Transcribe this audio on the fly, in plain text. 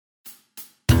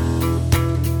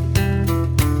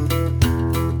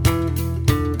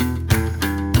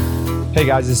Hey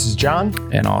guys, this is John.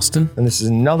 And Austin. And this is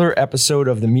another episode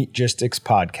of the Meatgistics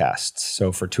podcast.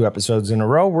 So for 2 episodes in a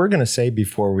row, we're going to say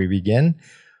before we begin,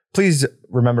 please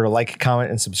remember to like, comment,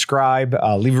 and subscribe.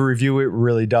 Leave a review. It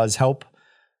really does help.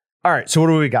 All right, so what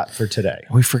do we got for today?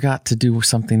 We forgot to do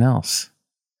something else.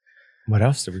 What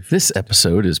else did we forget? This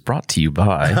episode is brought to you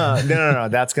by... No.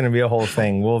 That's going to be a whole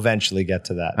thing. We'll eventually get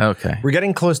to that. Okay. We're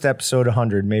getting close to episode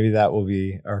 100. Maybe that will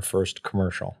be our first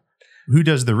commercial. Who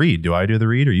does the read? Do I do the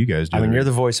read or you guys do you're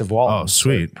the voice of Walton. Oh,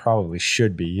 sweet. So it probably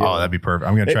should be you. Oh, that'd be perfect.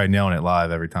 I'm going to try nailing it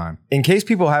live every time. In case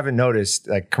people haven't noticed,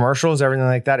 like commercials, everything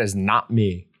like that is not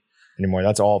me anymore.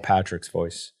 That's all Patrick's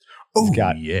voice.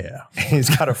 Yeah.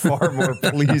 He's got a far more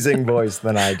pleasing voice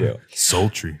than I do.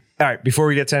 Sultry. All right, before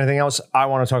we get to anything else, I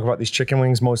want to talk about these chicken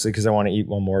wings mostly because I want to eat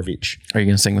one more of each. Are you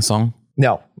going to sing the song?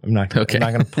 No, I'm not. Okay. I'm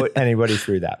not going to put anybody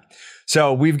through that.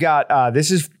 So we've got, this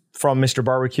is from Mr.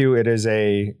 Barbecue. It is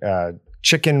a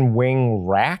chicken wing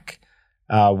rack.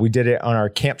 We did it on our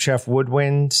Camp Chef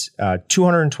woodwind,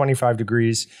 225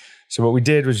 degrees. So what we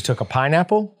did was we took a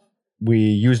pineapple. We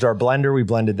used our blender. We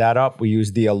blended that up. We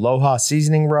used the Aloha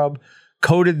seasoning rub,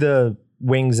 coated the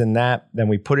wings in that. Then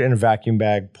we put it in a vacuum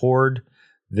bag, poured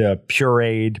the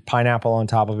pureed pineapple on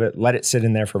top of it, let it sit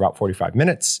in there for about 45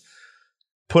 minutes,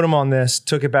 put them on this,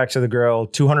 took it back to the grill,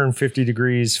 250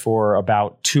 degrees for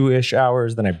about 2-ish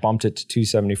hours. Then I bumped it to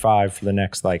 275 for the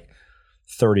next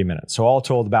 30 minutes. So all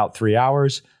told about 3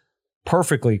 hours,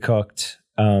 perfectly cooked.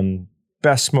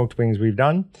 Best smoked wings we've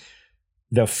done.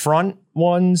 The front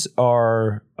ones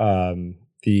are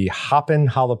the Hoppin'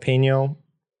 Jalapeno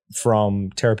from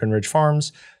Terrapin Ridge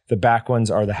Farms. The back ones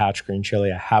are the Hatch Green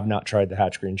Chili. I have not tried the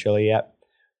Hatch Green Chili yet,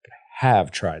 but I have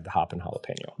tried the Hoppin'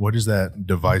 Jalapeno. What is that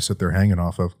device that they're hanging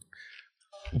off of?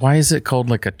 Why is it called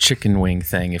like a chicken wing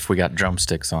thing if we got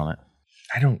drumsticks on it?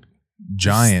 I don't.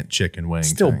 Giant chicken wing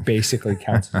Still thing. basically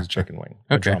counts as a chicken wing.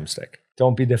 A Okay. drumstick.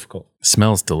 Don't be difficult.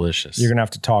 Smells delicious. You're going to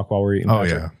have to talk while we're eating. Oh,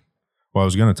 Patrick. yeah. Well, I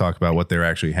was going to talk about what they're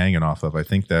actually hanging off of. I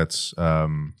think that's,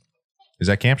 is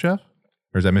that Camp Chef?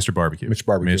 Or is that Mr. Barbecue? Mr.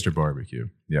 Barbecue. Mr. Barbecue.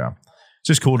 Yeah. It's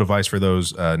just a cool device for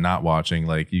those not watching.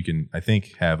 Like you can, I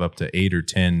think, have up to 8 or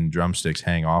 10 drumsticks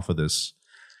hang off of this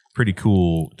pretty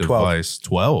cool device.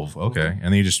 12. Okay. And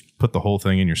then you just put the whole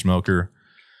thing in your smoker.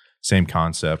 Same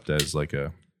concept as like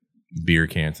a beer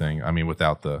can thing. I mean,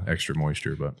 without the extra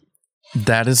moisture, but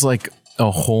that is like a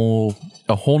whole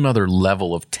nother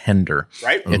level of tender.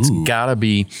 Right? It's Ooh. gotta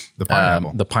be The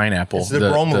pineapple. The pineapple. It's the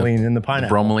bromelain in the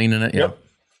pineapple. Bromelain in it. Yep.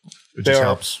 it They just are-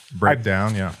 helps break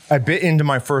down. Yeah. I bit into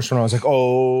my first one. I was like,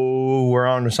 oh, we're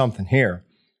on to something here.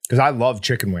 Because I love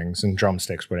chicken wings and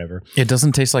drumsticks, whatever. It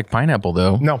doesn't taste like pineapple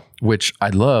though. No. Which I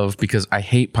love because I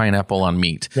hate pineapple on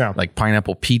meat. Yeah. Like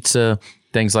pineapple pizza,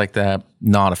 things like that.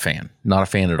 Not a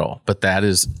fan at all. But that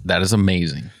is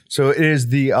amazing. So it is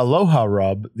the Aloha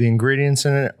rub. The ingredients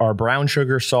in it are brown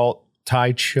sugar, salt,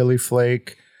 Thai chili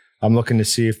flake. I'm looking to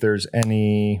see if there's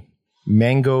any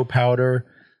mango powder.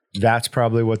 That's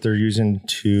probably what they're using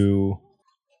to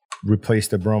replace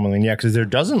the bromelain. Yeah, because there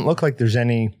doesn't look like there's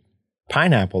any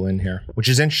pineapple in here, which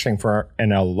is interesting for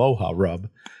an Aloha rub.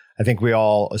 I think we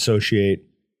all associate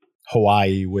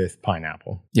Hawaii with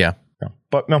pineapple. Yeah. No.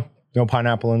 But no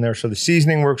pineapple in there. So the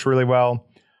seasoning works really well.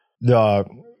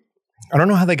 I don't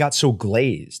know how they got so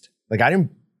glazed. Like I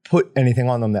didn't put anything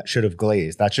on them that should have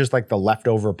glazed. That's just like the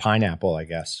leftover pineapple, I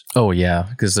guess. Oh yeah,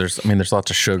 because there's lots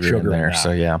of sugar in there. that.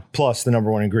 So yeah, Plus the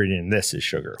number one ingredient in this is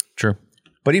sugar. true.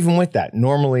 But even with that,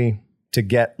 normally to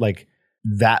get like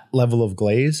that level of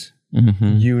glaze,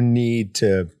 Mm-hmm. you need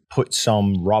to put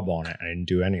some rub on it. I didn't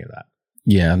do any of that.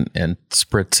 Yeah, and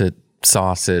spritz it,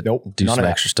 sauce it, Nope, do none some of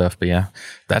that. extra stuff. But yeah,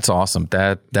 that's awesome.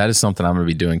 That is something I'm going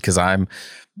to be doing because to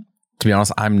be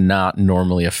honest, I'm not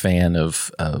normally a fan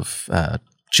of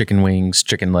chicken wings,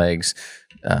 chicken legs,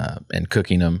 and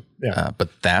cooking them. Yeah.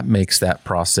 But that makes that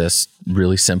process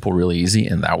really simple, really easy,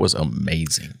 and that was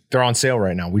amazing. They're on sale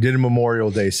right now. We did a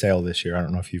Memorial Day sale this year. I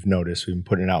don't know if you've noticed. We've been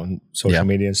putting it out on social Yeah.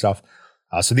 media and stuff.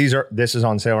 So this is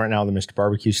on sale right now, the Mr.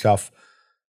 Barbecue stuff,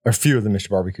 or a few of the Mr.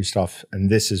 Barbecue stuff. And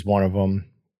this is one of them.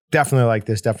 Definitely like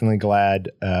this. Definitely glad.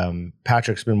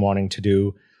 Patrick's been wanting to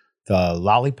do the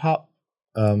lollipop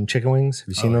chicken wings. Have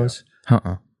you seen those?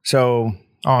 So,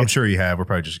 Oh, I'm sure you have. We're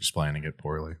probably just explaining it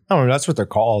poorly. I don't know. That's what they're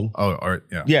called. Oh, all right.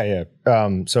 Yeah.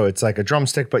 Yeah. So it's like a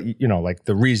drumstick, but like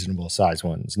the reasonable size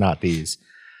ones, not these.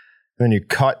 And then you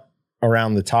cut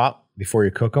around the top before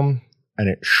you cook them, and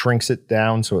it shrinks it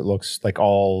down so it looks like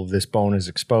all this bone is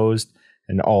exposed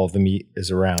and all of the meat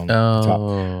is around the top.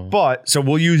 Oh, But so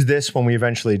we'll use this when we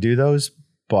eventually do those.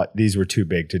 But these were too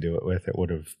big to do it with. It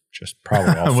would have just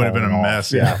probably all It would have been fallen a off.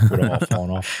 mess. Yeah, it would have all fallen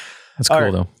off. that's All cool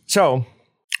right. though. So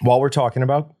while we're talking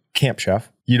about Camp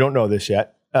Chef, you don't know this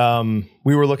yet.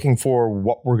 We were looking for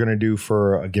what we're going to do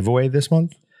for a giveaway this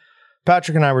month.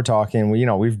 Patrick and I were talking.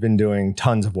 We've been doing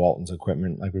tons of Walton's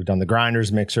equipment. Like we've done the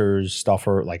grinders, mixers,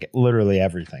 stuffer, like literally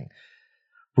everything.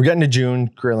 We're getting to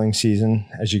June grilling season.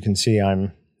 As you can see,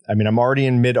 I'm already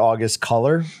in mid-August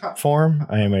color form.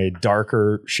 I am a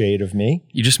darker shade of me.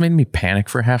 You just made me panic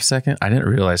for a half second. I didn't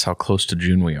realize how close to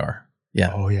June we are.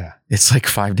 Yeah. Oh yeah. It's like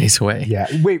 5 days away. Yeah.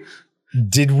 Wait,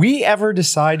 did we ever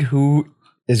decide who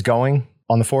is going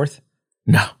on the 4th?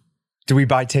 No. Did we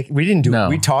buy tickets? We didn't do No. it.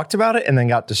 We talked about it and then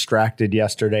got distracted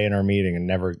yesterday in our meeting and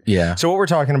never. Yeah. So what we're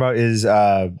talking about is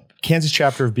Kansas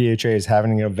chapter of BHA is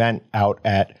having an event out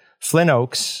at Flint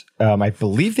Oaks. I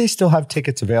believe they still have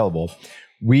tickets available.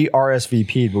 We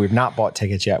RSVP'd, but we've not bought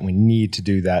tickets yet. And we need to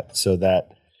do that so that,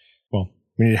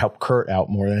 we need to help Kurt out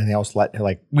more than anything else.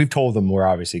 We've told them we're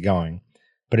obviously going,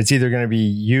 but it's either going to be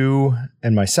you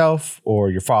and myself or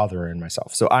your father and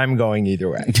myself. So I'm going either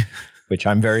way, which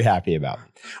I'm very happy about.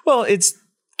 Well, it's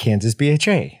Kansas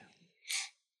BHA.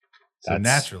 So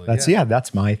naturally,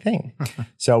 that's my thing.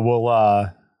 So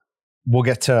we'll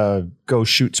get to go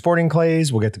shoot sporting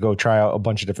clays. We'll get to go try out a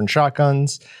bunch of different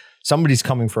shotguns. Somebody's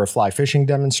coming for a fly fishing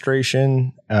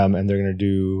demonstration, and they're going to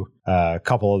do a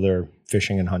couple other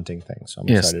fishing and hunting things. So I'm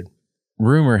excited.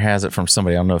 Rumor has it from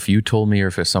somebody, I don't know if you told me or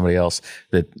if it's somebody else,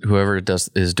 that whoever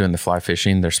is doing the fly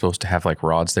fishing, they're supposed to have like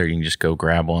rods there. You can just go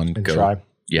grab one And go try.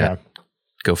 Yeah,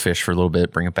 go fish for a little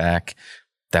bit, bring it back.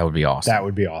 That would be awesome. That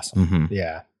would be awesome. Mm-hmm.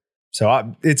 Yeah.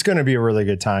 So it's going to be a really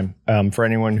good time for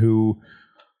anyone who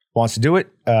wants to do it.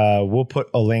 We'll put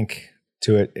a link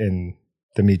to it in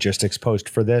the Meatgistics post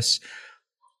for this.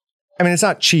 I mean, it's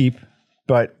not cheap,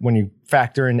 but when you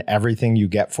factor in everything you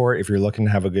get for it, if you're looking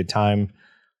to have a good time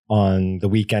on the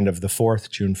weekend of the 4th,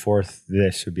 June 4th,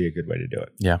 this would be a good way to do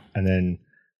it. Yeah. And then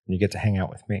you get to hang out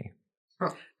with me.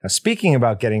 Huh. Now, speaking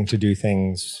about getting to do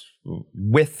things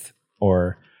with,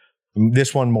 or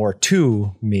this one more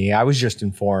to me, I was just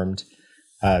informed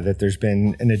that there's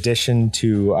been an addition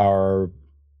to our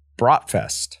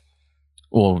Bratfest.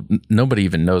 Well, nobody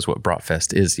even knows what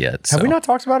Bratfest is yet. So. Have we not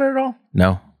talked about it at all?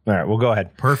 No. All right, we'll go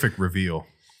ahead. Perfect reveal.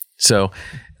 So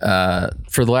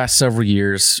for the last several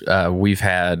years, we've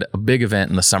had a big event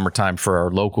in the summertime for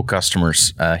our local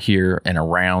customers here and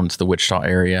around the Wichita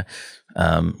area.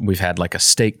 We've had like a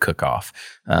steak cook-off.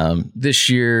 This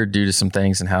year, due to some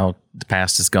things and how the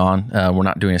past has gone, we're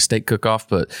not doing a steak cook-off,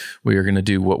 but we are going to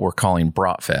do what we're calling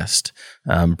Bratfest.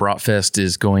 Bratfest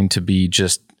is going to be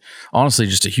honestly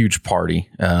just a huge party.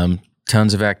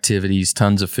 Tons of activities,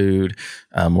 tons of food.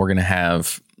 We're going to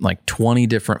have like 20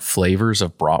 different flavors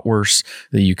of bratwurst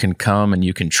that you can come and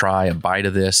you can try a bite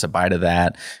of this, a bite of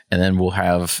that. And then we'll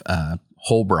have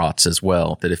whole brats as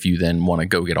well, that if you then want to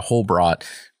go get a whole brat,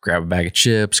 grab a bag of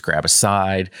chips, grab a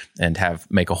side, and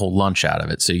make a whole lunch out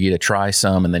of it. So you get to try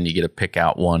some, and then you get to pick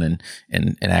out one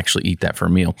and actually eat that for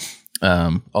a meal.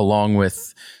 Along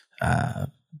with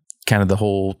kind of the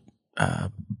whole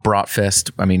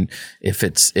Bratfest. I mean, if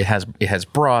it has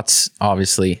brats,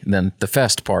 obviously, then the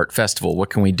festival, what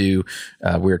can we do?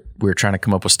 We're trying to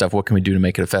come up with stuff. What can we do to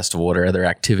make it a festival? What are other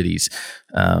activities?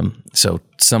 So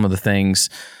some of the things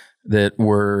that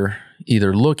we're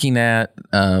either looking at,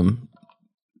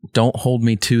 don't hold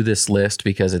me to this list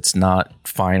because it's not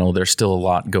final. There's still a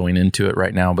lot going into it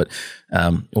right now, but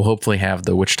we'll hopefully have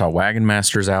the Wichita Wagon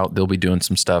Masters out. They'll be doing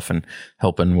some stuff and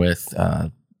helping with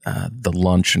the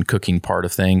lunch and cooking part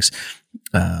of things.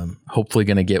 Hopefully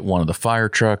going to get one of the fire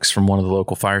trucks from one of the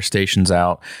local fire stations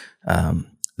out.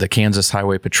 The Kansas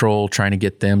Highway Patrol, trying to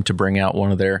get them to bring out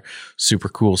one of their super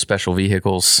cool special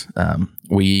vehicles.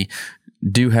 We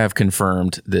do have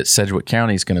confirmed that Sedgwick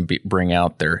County is going to bring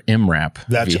out their MRAP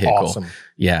That's vehicle. awesome.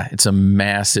 Yeah, it's a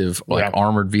massive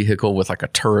armored vehicle with like a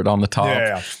turret on the top.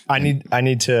 Yeah. I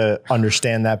need to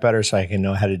understand that better so I can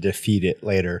know how to defeat it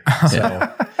later.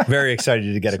 So very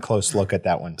excited to get a close look at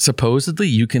that one. Supposedly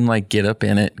you can like get up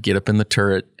in the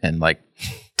turret and like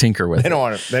tinker with it. They don't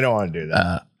want to do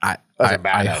that. That's a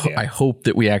bad idea. I hope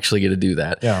that we actually get to do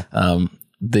that. Yeah.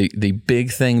 The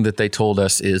big thing that they told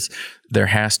us is there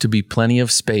has to be plenty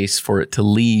of space for it to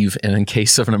leave in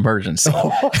case of an emergency.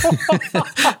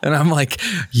 And I'm like,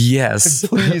 yes,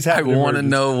 please have I want to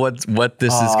know what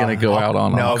this is going to go out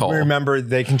on call. Remember,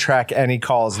 they can track any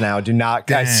calls now. Do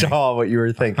not. I saw what you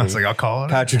were thinking. I was like, I'll call it.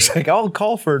 Patrick's like, I'll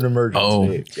call for an emergency.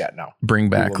 Oh, yeah, no. Bring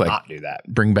back not do that.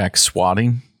 Bring back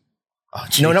swatting. Oh,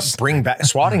 no, not bring back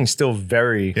swatting. Still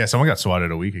very. Yeah, someone got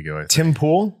swatted a week ago. I think. Tim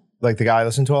Pool, like the guy I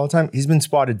listen to all the time, he's been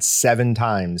spotted 7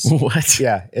 times. What?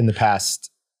 Yeah, in the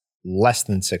past less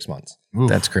than 6 months. Oof.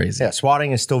 That's crazy. Yeah,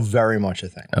 swatting is still very much a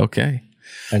thing. Okay.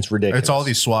 And it's ridiculous. It's all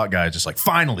these SWAT guys just like,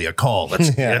 finally a call. Let's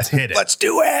hit it. Let's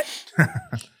do it.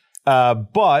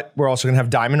 But we're also going to have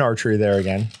diamond archery there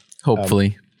again.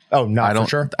 Hopefully. For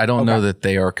sure. I don't know that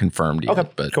they are confirmed yet. Okay,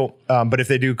 but cool. But if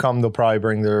they do come, they'll probably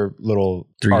bring their little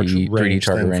 3D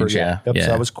target range. Yep, so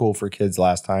that was cool for kids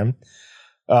last time.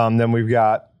 Then we've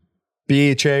got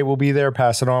BHA will be there.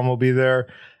 Pass It On will be there.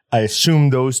 I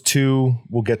assume those two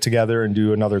will get together and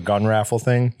do another gun raffle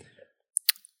thing.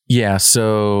 Yeah.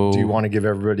 So do you want to give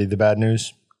everybody the bad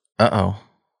news? I'm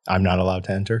not allowed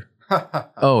to enter.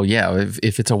 Oh yeah.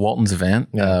 If it's a Walton's event,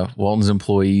 Walton's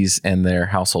employees and their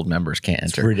household members can't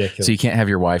enter. It's ridiculous. So you can't have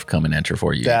your wife come and enter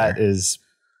for you. That is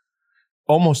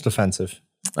almost offensive.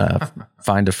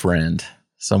 Find a friend,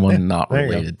 someone not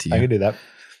related to you. I could do that.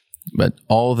 But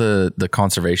all the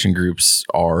conservation groups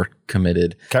are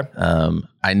committed. Okay.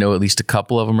 I know at least a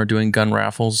couple of them are doing gun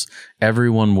raffles.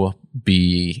 Everyone will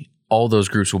be, all those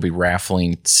groups will be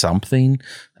raffling something.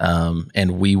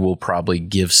 And we will probably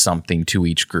give something to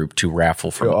each group to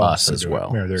raffle from us as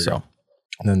well. Yeah, so,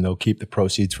 and then they'll keep the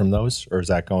proceeds from those, or is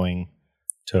that going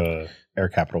to Air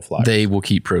Capital Flyers? They will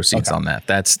keep proceeds on that.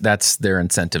 That's their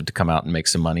incentive to come out and make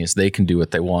some money, is they can do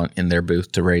what they want in their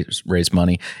booth to raise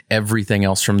money. Everything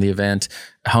else from the event,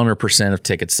 100% of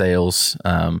ticket sales,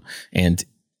 and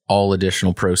all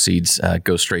additional proceeds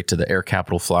go straight to the Air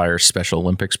Capital Flyers Special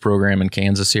Olympics program in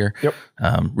Kansas here. Yep.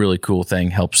 Really cool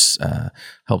thing. Helps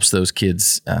those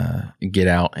kids get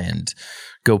out and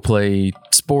go play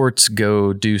sports,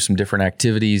 go do some different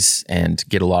activities, and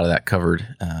get a lot of that covered,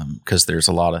 because there's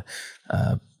a lot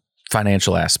of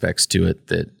financial aspects to it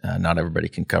that not everybody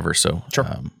can cover. So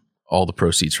all the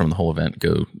proceeds from the whole event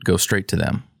go straight to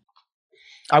them.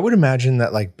 I would imagine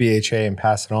that like BHA and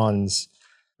Pass It On's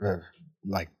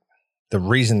like the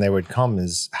reason they would come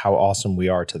is how awesome we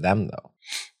are to them, though.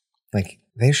 Like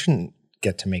they shouldn't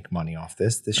get to make money off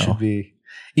this. This should be.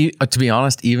 To be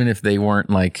honest, even if they weren't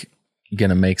like going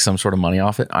to make some sort of money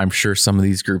off it, I'm sure some of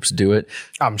these groups do it.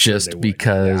 I'm sure just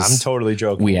because I'm totally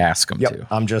joking. We ask them to.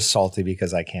 I'm just salty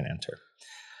because I can't enter.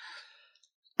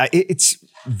 It's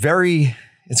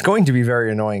going to be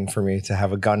very annoying for me to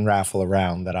have a gun raffle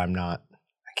around that I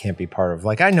can't be part of.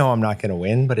 Like I know I'm not going to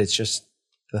win, but it's just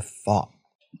the thought.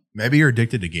 Maybe you're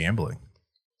addicted to gambling.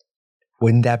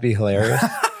 Wouldn't that be hilarious?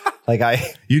 Like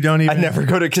I never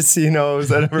go to casinos.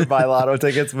 I never buy lotto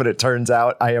tickets, but it turns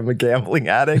out I am a gambling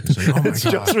addict. It's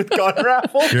just with gun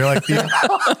raffles. You're like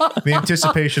the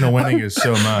anticipation of winning is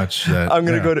so much that I'm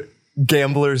going to go to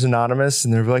Gamblers Anonymous,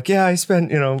 and they're like, "Yeah, I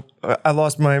spent, I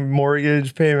lost my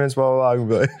mortgage payments, blah blah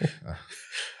blah." Like,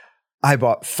 I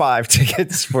bought 5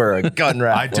 tickets for a gun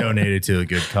raffle. I donated to a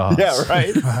good cause. Yeah,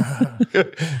 right.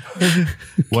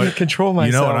 Can't control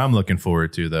myself. You know what I'm looking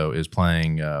forward to though is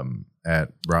playing at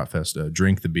Bratfest,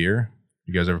 Drink the Beer.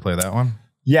 You guys ever play that one?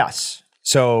 Yes.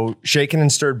 So Shaken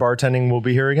and Stirred Bartending will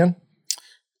be here again.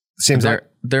 Seems like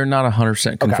they're not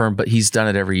 100% confirmed, but he's done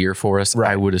it every year for us. Right.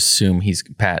 I would assume he's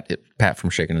Pat from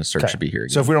Shaken and Stirred should be here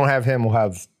again. So if we don't have him, we'll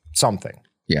have something.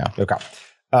 Yeah. Okay.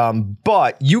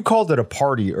 But you called it a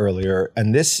party earlier,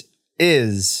 and this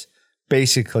is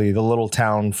basically the little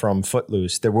town from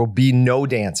Footloose. There will be no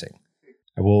dancing.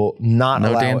 I will not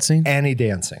allow any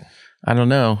dancing. I don't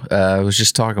know. I was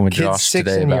just talking with Kids Josh 6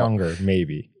 today and about younger,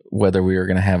 maybe whether we were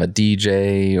going to have a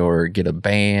DJ or get a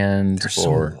band. They're so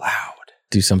loud.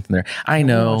 Do something there. I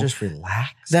know. Just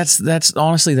relax. That's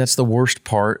honestly that's the worst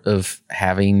part of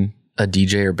having a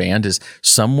DJ or band is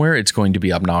somewhere it's going to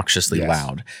be obnoxiously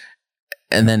loud.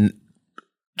 And then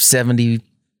 70,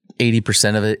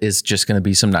 80% of it is just going to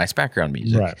be some nice background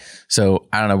music. Right. So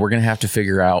I don't know. We're going to have to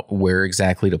figure out where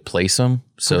exactly to place them.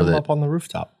 Put them up on the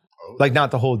rooftop. Like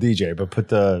not the whole DJ, but put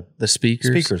the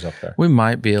speakers up there. We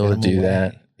might be able to do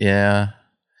that. Yeah.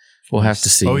 We'll have to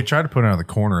see. Oh, we tried to put it on the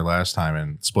corner last time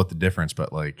and split the difference,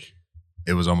 but like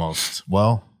it was almost,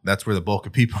 that's where the bulk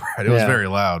of people are at. It was very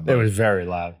loud. It was very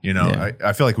loud.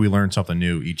 I feel like we learn something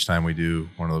new each time we do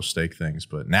one of those steak things,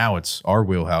 but now it's our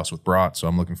wheelhouse with Brat, so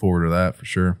I'm looking forward to that for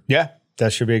sure. Yeah,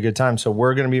 that should be a good time. So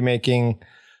we're going to be making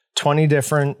 20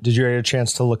 different, did you get a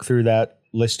chance to look through that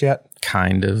list yet?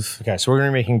 Kind of. Okay, so we're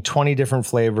going to be making 20 different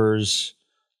flavors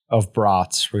of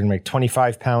brats. We're going to make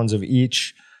 25 pounds of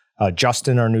each.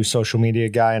 Justin, our new social media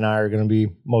guy, and I are going to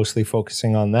be mostly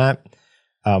focusing on that.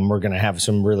 We're going to have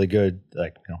some really good,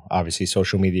 obviously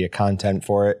social media content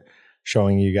for it,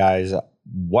 showing you guys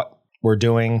what we're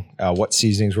doing, what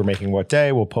seasonings we're making what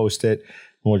day. We'll post it,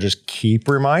 and we'll just keep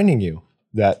reminding you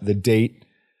that the date,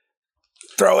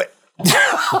 throw it.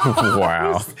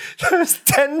 Wow. That was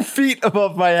 10 feet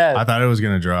above my head. I thought it was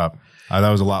going to drop. That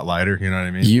was a lot lighter. You know what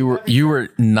I mean? You were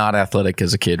not athletic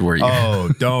as a kid, were you? Oh,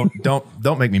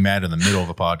 don't make me mad in the middle of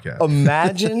a podcast.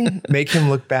 Imagine, make him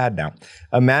look bad now.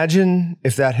 Imagine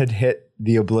if that had hit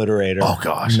the obliterator. Oh,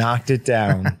 gosh. Knocked it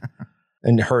down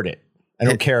and hurt it. I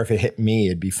don't care if it hit me.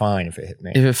 It'd be fine if it hit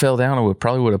me. If it fell down, it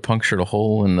probably would have punctured a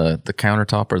hole in the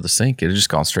countertop or the sink. It'd just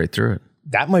gone straight through it.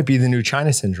 That might be the new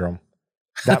China syndrome.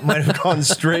 That might have gone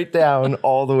straight down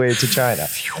all the way to China.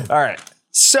 All right.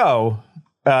 So,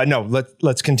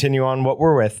 let's continue on what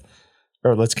we're with,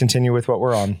 or let's continue with what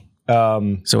we're on.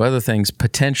 So other things,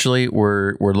 potentially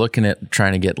we're looking at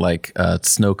trying to get like a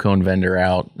snow cone vendor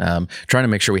out, trying to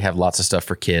make sure we have lots of stuff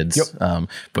for kids. Yep.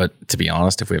 But to be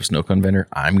honest, if we have a snow cone vendor,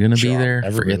 I'm going to be there.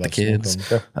 Everybody Forget the loves kids.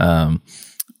 snow cones.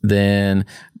 Then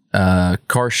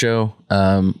car show.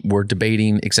 We're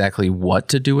debating exactly what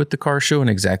to do with the car show and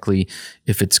exactly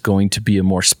if it's going to be a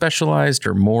more specialized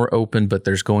or more open, but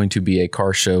there's going to be a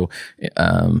car show,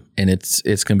 and it's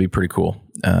going to be pretty cool.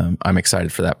 I'm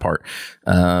excited for that part.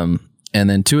 And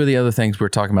then two of the other things we're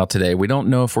talking about today, we don't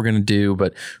know if we're going to do,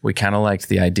 but we kind of liked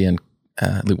the idea. And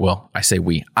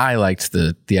I liked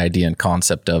the idea and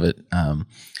concept of it.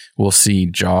 We'll see.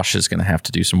 Josh is going to have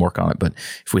to do some work on it, but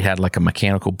if we had like a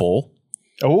mechanical bull,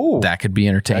 that could be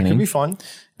entertaining. That could be fun.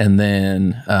 And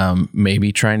then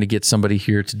maybe trying to get somebody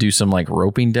here to do some like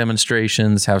roping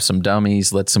demonstrations, have some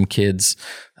dummies, let some kids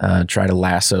try to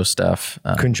lasso stuff.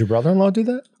 Couldn't your brother-in-law do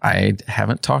that? I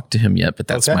haven't talked to him yet, but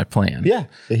that's my plan. Yeah,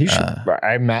 he should.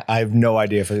 I have no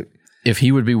idea if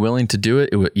he would be willing to do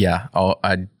it.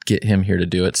 I'd get him here to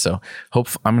do it. So I'm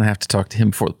going to have to talk to him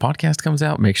before the podcast comes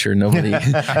out. Make sure nobody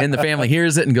in the family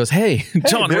hears it and goes, "Hey,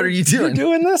 John, what are you doing? You're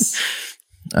doing this?"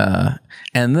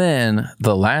 And then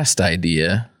the last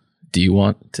idea. Do you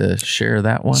want to share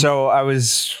that one? So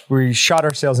we shot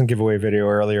our sales and giveaway video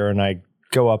earlier, and I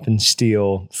go up and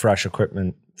steal fresh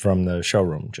equipment from the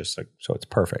showroom, just like, so it's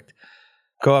perfect.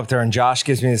 Go up there, and Josh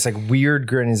gives me this like weird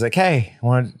grin. He's like, "Hey,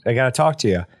 I got to talk to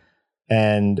you."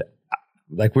 And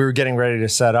like, we were getting ready to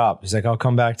set up. He's like, "I'll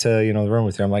come back to, the room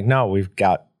with you." I'm like, "No, we've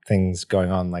got things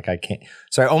going on. Like, I can't."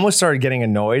 So I almost started getting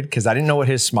annoyed because I didn't know what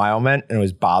his smile meant, and it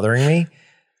was bothering me.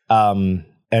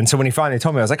 And so when he finally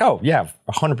told me, I was like, "Oh yeah,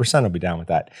 100% I'll be down with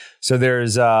that." So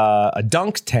there's a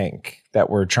dunk tank that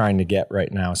we're trying to get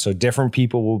right now. So different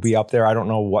people will be up there. I don't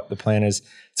know what the plan is.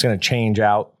 It's going to change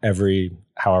out every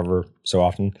however so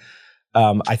often.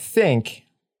 I think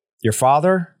your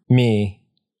father, me,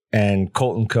 and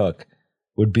Colton Cook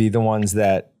would be the ones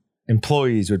that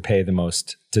employees would pay the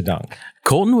most to dunk.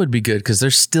 Colton would be good because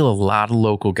there's still a lot of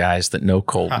local guys that know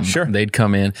Colton. Sure. They'd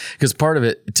come in because part of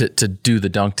it to do the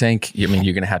dunk tank, you're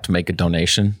going to have to make a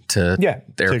donation to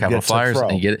their Capital Flyers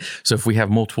and get it. So if we have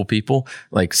multiple people,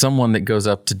 like someone that goes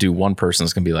up to do one person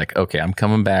is going to be like, "Okay, I'm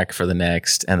coming back for the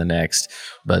next and the next."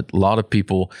 But a lot of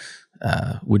people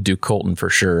would do Colton for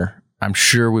sure. I'm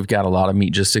sure we've got a lot of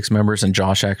Meatgistics members, and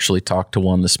Josh actually talked to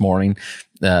one this morning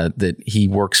that he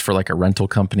works for like a rental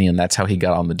company, and that's how he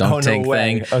got on the dunk tank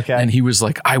thing. Okay. And he was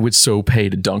like, "I would so pay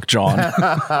to dunk John."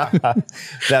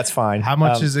 That's fine. How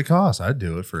much does it cost? I'd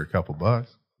do it for a couple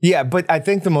bucks. Yeah, but I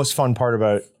think the most fun part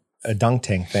about a dunk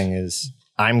tank thing is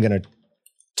I'm going to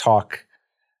talk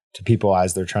to people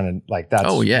as they're trying to, like,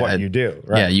 that's what you do,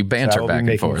 right? Yeah, you banter so back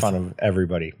and forth. Making fun of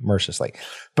everybody mercilessly.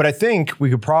 But I think we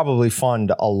could probably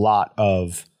fund a lot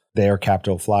of their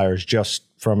Capital Flyers just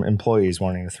from employees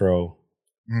wanting to throw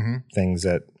things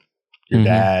at your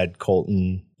dad,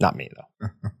 Colton. Not me,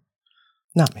 though.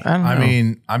 Not me. I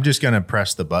mean, I'm just going to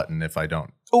press the button if I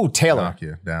don't. Oh, Taylor. Knock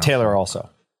you down. Taylor also.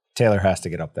 Taylor has to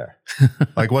get up there.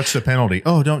 Like, what's the penalty?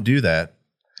 Oh, don't do that.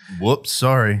 Whoops,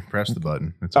 sorry. Press the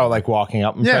button. Like walking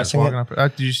up and pressing it? Up.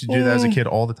 I used to do that as a kid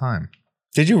all the time.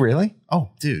 Did you really? Oh,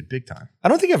 dude, big time. I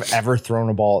don't think I've ever thrown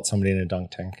a ball at somebody in a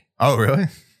dunk tank. Oh, really?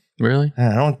 Really?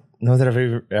 I don't know that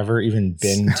I've ever even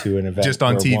been to an event. Just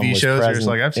on TV shows, you're just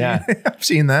like, I've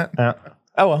seen that.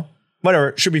 Oh, well, whatever.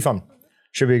 It should be fun.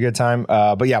 Should be a good time.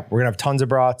 But yeah, we're going to have tons of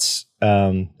brats.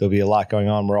 There'll be a lot going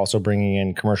on. We're also bringing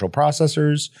in commercial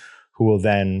processors who will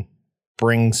then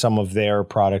bring some of their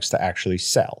products to actually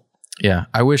sell. Yeah,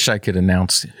 I wish I could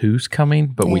announce who's coming,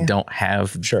 but we don't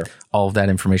have all of that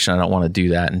information. I don't want to do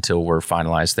that until we're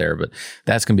finalized there, but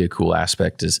that's going to be a cool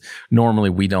aspect. Is normally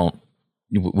we don't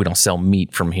sell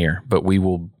meat from here, but we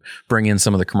will bring in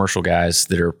some of the commercial guys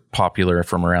that are popular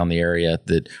from around the area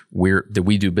that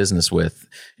we do business with,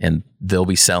 and they'll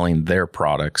be selling their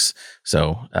products.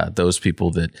 So those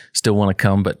people that still want to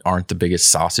come but aren't the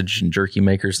biggest sausage and jerky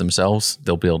makers themselves,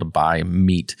 they'll be able to buy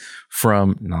meat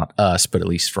from not us, but at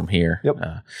least from here.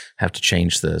 Have to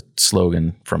change the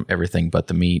slogan from everything but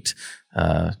the meat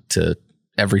to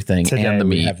everything Today and the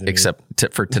we meat, have the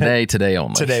except for today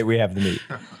only. Today we have the meat.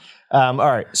 All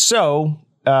right. So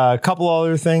a couple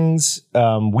other things.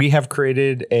 We have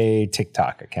created a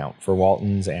TikTok account for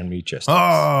Waltons and Meat Gistics.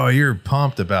 Oh, you're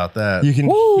pumped about that. You can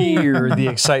hear the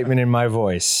excitement in my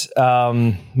voice.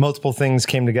 Multiple things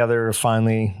came together to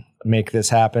finally make this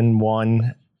happen.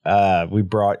 One, we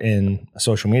brought in a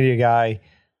social media guy,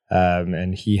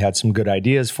 and he had some good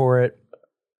ideas for it.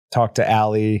 Talked to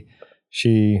Allie.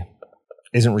 She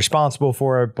isn't responsible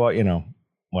for it, but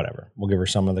whatever. We'll give her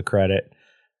some of the credit.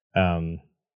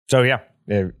 So yeah,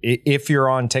 if you're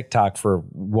on TikTok for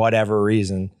whatever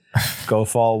reason, go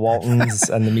follow Waltons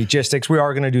and the Meat Gistics. We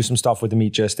are going to do some stuff with the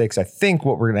Meat Gistics. I think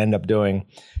what we're going to end up doing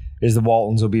is the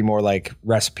Waltons will be more like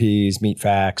recipes, meat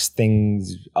facts,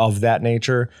 things of that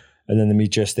nature. And then the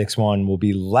Meat Gistics one will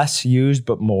be less used,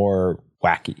 but more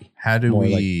wacky. How do more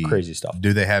we like crazy stuff?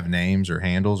 Do they have names or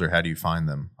handles, or how do you find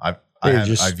them?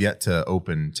 I've yet to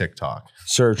open TikTok.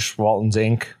 Search Waltons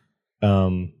Inc.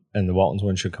 And the Waltons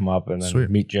one should come up, and then Sweet.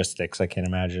 Meat Gistics. I can't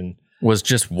imagine. Was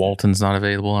just Waltons not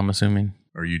available, I'm assuming?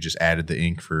 Or you just added the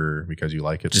ink because you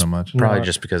like it so much? Probably No.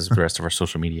 just because the rest of our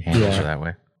social media handles Yeah. are that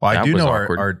way. Well, I That do was know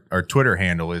awkward. our Twitter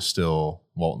handle is still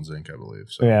Waltons Inc., I believe.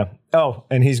 So. Yeah. Oh,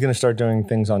 and he's going to start doing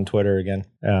things on Twitter again.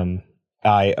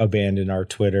 I abandoned our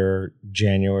Twitter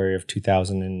January of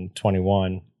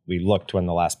 2021. We looked when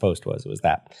the last post was. It was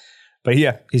that. But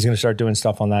yeah, he's going to start doing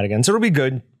stuff on that again. So it'll be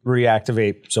good.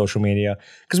 Reactivate social media.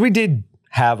 Because we did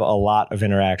have a lot of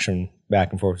interaction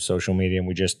back and forth with social media, and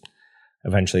we just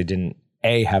eventually didn't,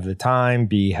 A, have the time,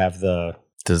 B, have the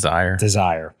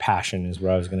Desire. passion is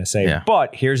what I was going to say. Yeah.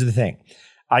 But here's the thing.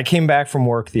 I came back from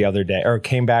work the other day, or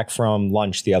came back from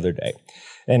lunch the other day.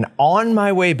 And on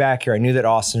my way back here, I knew that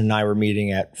Austin and I were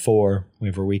meeting at 4. We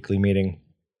have our weekly meeting.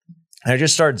 And I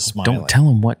just started smiling. Don't tell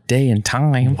them what day and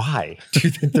time. Why? Do you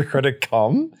think they're going to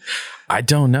come? I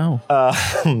don't know. Yeah,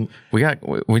 I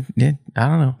don't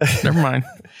know. Never mind.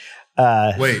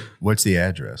 Wait, what's the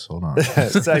address? Hold on.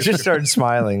 So I just started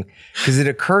smiling because it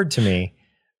occurred to me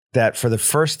that for the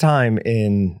first time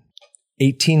in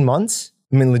 18 months,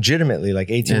 I mean, legitimately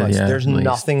like 18 months, there's at least.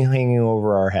 nothing hanging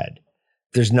over our head.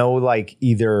 There's no like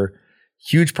either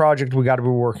huge project we got to be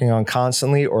working on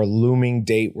constantly or looming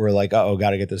date where like, got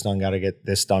to get this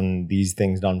done, these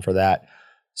things done for that.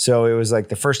 So it was like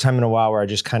the first time in a while where I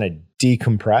just kind of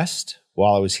decompressed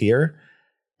while I was here.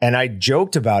 And I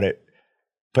joked about it,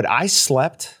 but I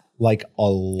slept like a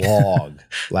log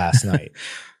last night.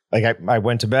 Like I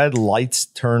went to bed, lights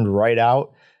turned right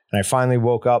out. And I finally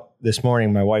woke up this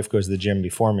morning. My wife goes to the gym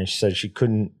before me. She said she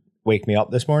couldn't wake me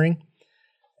up this morning.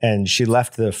 And she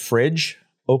left the fridge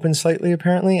open slightly,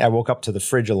 apparently. I woke up to the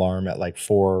fridge alarm at like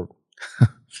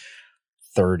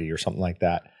 4:30 or something like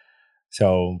that.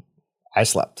 So I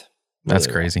slept. That's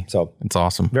really well. crazy. So It's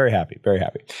awesome. very happy, very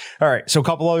happy. All right. So a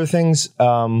couple other things.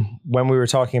 When we were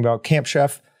talking about Camp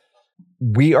Chef,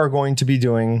 we are going to be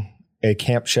doing a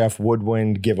Camp Chef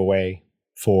Woodwind giveaway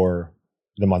for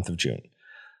the month of June.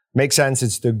 Makes sense.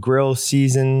 It's the grill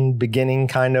season beginning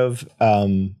kind of.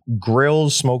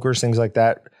 Grills, smokers, things like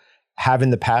that have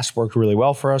in the past worked really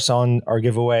well for us on our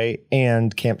giveaway.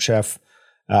 And Camp Chef,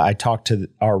 I talked to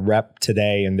our rep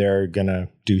today and they're going to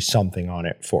do something on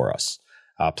it for us.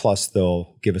 Plus,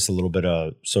 they'll give us a little bit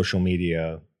of social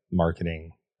media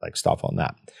marketing like stuff on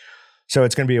that. So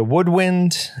it's going to be a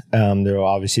woodwind. There will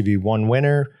obviously be one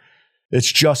winner.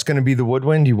 It's just going to be the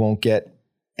woodwind. You won't get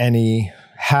any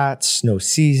hats, no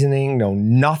seasoning, no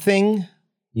nothing.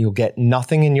 You'll get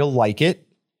nothing and you'll like it.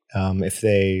 No,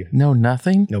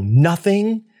 nothing. No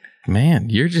nothing. Man,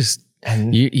 you're just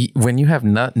And you when you have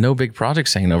no big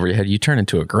projects hanging over your head, you turn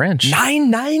into a Grinch.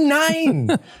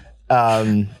 999.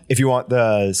 If you want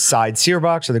the side sear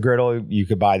box or the griddle, you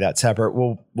could buy that separate.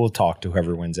 We'll talk to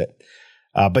whoever wins it.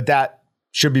 But that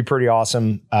should be pretty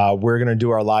awesome. We're going to do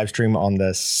our live stream on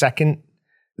the 2nd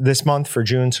this month for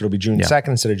June. So it'll be June 2nd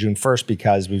instead of June 1st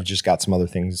because we've just got some other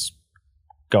things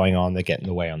going on that get in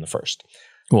the way on the 1st.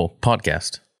 Well,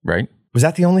 podcast, right? Was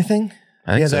that the only thing?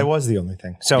 I think so. That was the only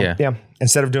thing. So yeah,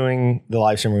 instead of doing the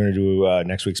live stream, we're going to do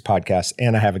next week's podcast,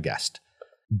 and I have a guest.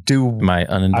 Am I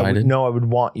uninvited? I would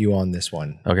want you on this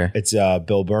one. Okay. It's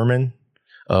Bill Berman.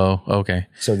 Oh, okay.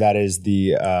 So that is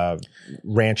the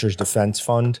Ranchers Defense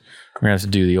Fund. We're going to have to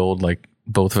do the old, like,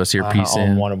 both of us here piece on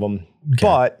in. one of them. Okay.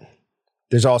 But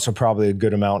there's also probably a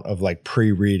good amount of like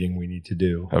pre-reading we need to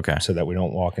do. Okay. So that we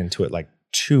don't walk into it like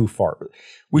too far.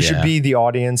 We should be the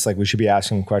audience, like we should be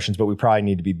asking questions, but we probably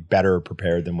need to be better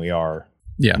prepared than we are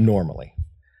normally.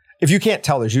 If you can't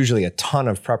tell, there's usually a ton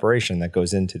of preparation that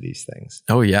goes into these things.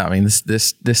 Oh yeah. I mean,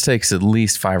 this takes at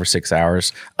least 5 or 6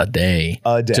 hours a day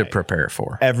to prepare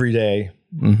for. Every day,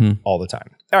 all the time.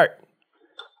 All right.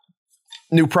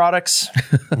 New products.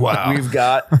 Wow. We've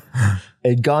got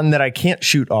a gun that I can't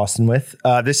shoot Austin with.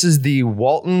 This is the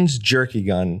Walton's Jerky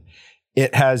Gun.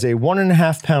 It has a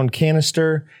 1.5 pound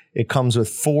canister. It comes with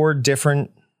 4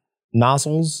 different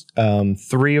nozzles.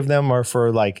 3 of them are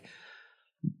for like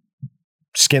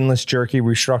skinless jerky,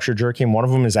 restructured jerky, and one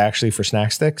of them is actually for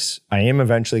snack sticks. I am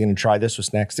eventually going to try this with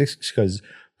snack sticks because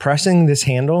pressing this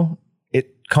handle,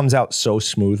 it comes out so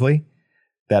smoothly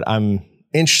that I'm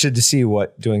interested to see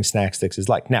what doing snack sticks is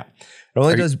like. Now, it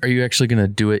only does. Are you actually going to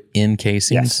do it in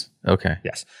casings? Yes. Okay.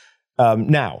 Yes.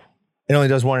 Now, it only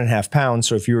does 1.5 pounds.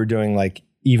 So if you were doing like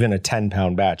even a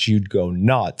 10-pound batch, you'd go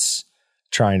nuts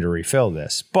trying to refill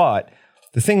this. But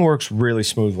the thing works really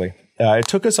smoothly. It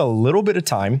took us a little bit of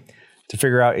time to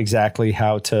figure out exactly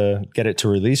how to get it to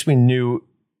release. We knew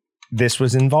this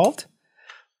was involved,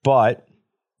 but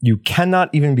you cannot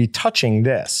even be touching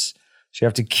this. So you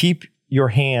have to keep your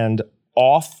hand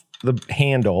off the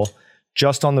handle,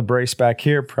 just on the brace back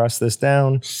here, press this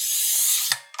down,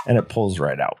 and it pulls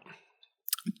right out.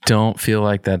 Don't feel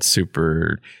like that's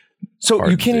super. So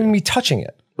you can't even be touching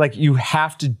it. Like you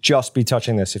have to just be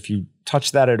touching this. If you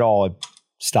touch that at all, it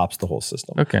stops the whole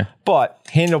system. Okay. But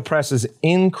handle presses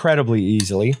incredibly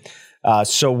easily.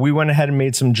 So we went ahead and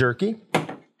made some jerky.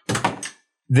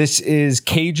 This is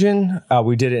Cajun.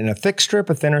 We did it in a thick strip,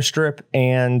 a thinner strip,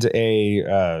 and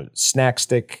a snack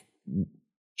stick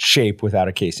shape without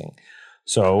a casing.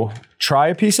 So try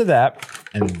a piece of that,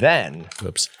 and then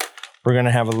we're going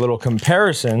to have a little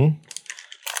comparison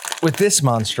with this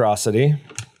monstrosity.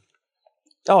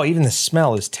 Oh, even the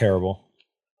smell is terrible.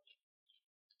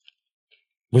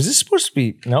 Was this supposed to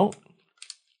be? No.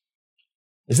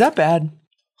 Is that bad?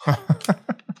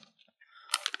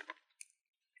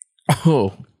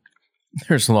 Oh,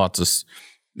 there's lots of.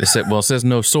 It says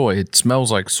no soy. It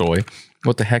smells like soy.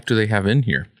 What the heck do they have in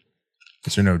here?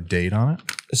 Is there no date on it?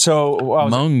 So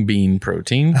mung bean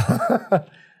protein.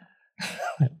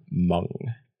 Mung.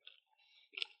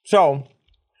 So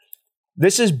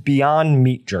this is Beyond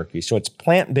Meat jerky. So it's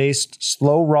plant-based,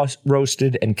 slow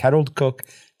roasted, and kettle cooked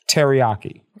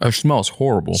teriyaki. It smells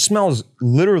horrible. It smells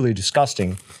literally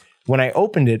disgusting. When I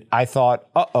opened it, I thought,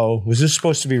 uh-oh, was this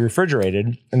supposed to be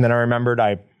refrigerated? And then I remembered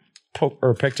I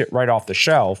picked it right off the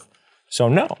shelf. So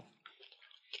no.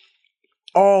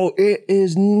 Oh, it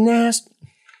is nasty.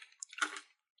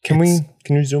 Can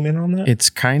you zoom in on that? It's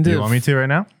kind of. You want me to right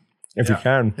now? If you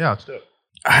can. Yeah, let's do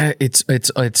it.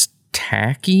 It's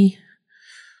tacky,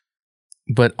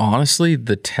 but honestly,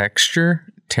 the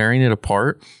texture, tearing it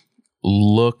apart,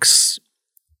 looks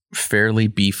fairly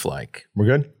beef-like. We're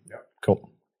good? Yeah.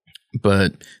 Cool.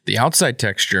 But the outside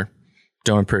texture,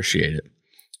 don't appreciate it.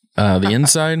 The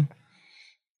inside,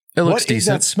 it looks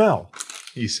decent. What is that smell?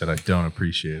 He said, I don't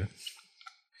appreciate it.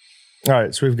 All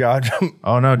right, so we've got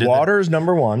water is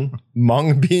number 1.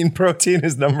 Mung bean protein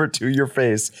is number 2, your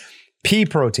face. Pea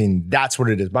protein, that's what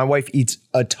it is. My wife eats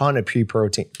a ton of pea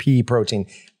protein,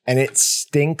 and it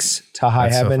stinks to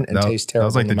high heaven and tastes terrible.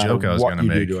 That was like the joke I was going to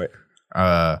make. Do it.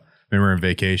 Remember in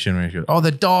vacation when you go, the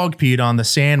dog peed on the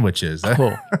sandwiches.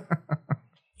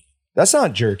 That's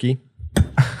not jerky.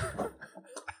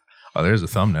 Oh, there's a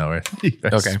thumbnail, right?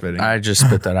 Okay, spitting. I just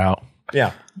spit that out.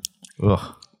 Yeah.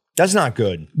 Ugh. That's not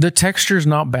good. The texture's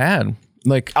not bad.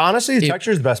 Like honestly, the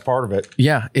texture is the best part of it.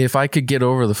 Yeah, if I could get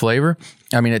over the flavor,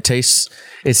 I mean, it says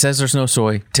there's no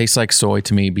soy. Tastes like soy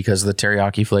to me because of the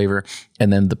teriyaki flavor,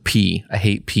 and then the pea. I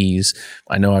hate peas.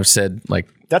 I know I've said like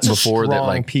that's before a strong that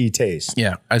like pea taste.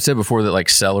 Yeah, I've said before that like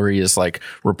celery is like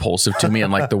repulsive to me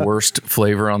and like the worst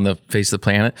flavor on the face of the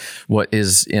planet. What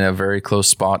is in a very close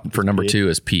spot for number 2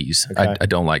 is peas. Okay. I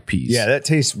don't like peas. Yeah, that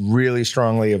tastes really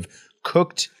strongly of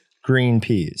cooked green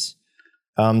peas.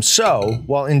 So,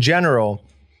 well, in general,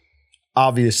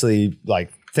 obviously,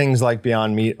 like things like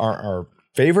Beyond Meat aren't our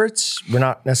favorites. We're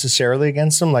not necessarily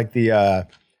against them. Like the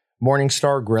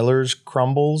Morningstar Grillers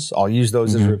crumbles, I'll use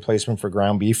those as a replacement for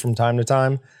ground beef from time to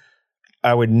time.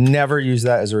 I would never use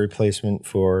that as a replacement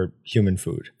for human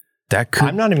food.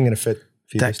 I'm not even going to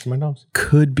feed this to my dogs.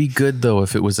 Could be good though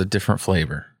if it was a different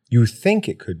flavor. You think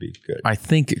it could be good? I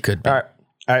think it could be. All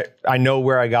right. I know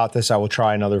where I got this. I will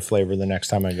try another flavor the next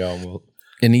time I go.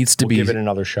 It needs to give it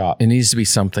another shot. It needs to be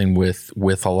something with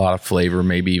a lot of flavor,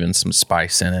 maybe even some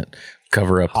spice in it.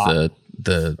 Cover up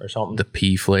the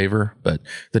pea flavor, but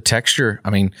the texture.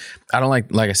 I mean, I don't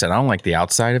like I said, I don't like the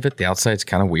outside of it. The outside's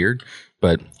kind of weird,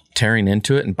 but tearing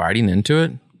into it and biting into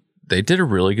it, they did a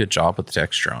really good job with the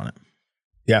texture on it.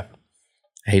 Yeah,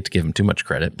 I hate to give them too much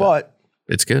credit, but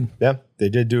it's good. Yeah, they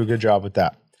did do a good job with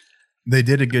that. They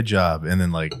did a good job, and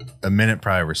then like a minute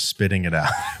prior, we're spitting it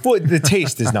out. Well, the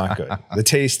taste is not good. The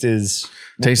taste is.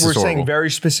 We're saying very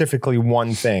specifically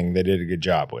one thing they did a good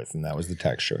job with, and that was the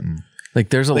texture. Like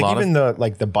there's a lot even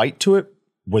of the bite to it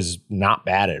was not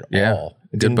bad at all.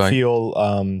 It didn't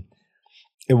feel.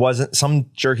 It wasn't.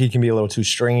 Some jerky can be a little too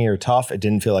stringy or tough. It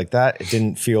didn't feel like that. It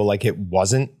didn't feel like it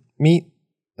wasn't meat.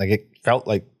 Like it felt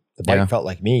like the bite felt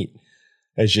like meat.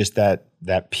 It's just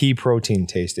that pea protein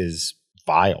taste is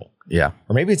vile. Yeah.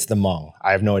 Or maybe it's the mung.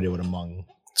 I have no idea what a mung.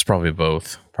 It's probably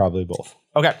both. Probably both.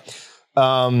 Okay.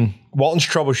 Walton's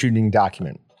troubleshooting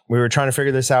document. We were trying to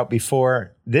figure this out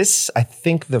before. This, I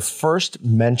think the first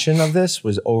mention of this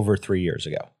was over 3 years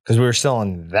ago because we were still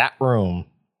in that room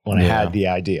when I had the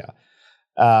idea.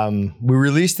 We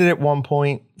released it at one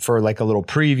point for like a little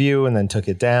preview and then took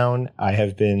it down. I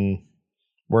have been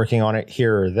working on it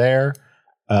here or there.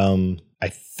 I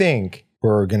think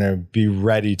we're going to be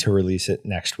ready to release it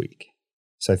next week.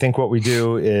 So I think what we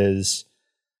do is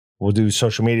we'll do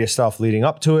social media stuff leading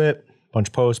up to it, bunch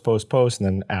of posts, and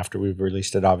then after we've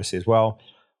released it, obviously, as well.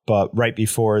 But right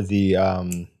before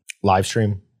the live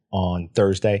stream on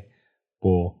Thursday,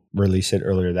 we'll release it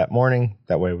earlier that morning.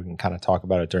 That way we can kind of talk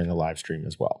about it during the live stream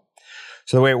as well.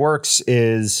 So the way it works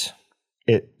is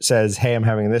it says, hey, I'm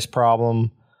having this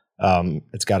problem.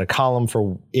 It's got a column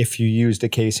for if you used a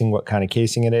casing, what kind of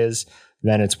casing it is.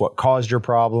 Then it's what caused your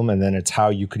problem. And then it's how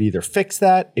you could either fix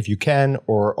that if you can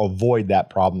or avoid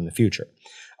that problem in the future.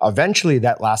 Eventually,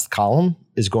 that last column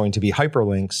is going to be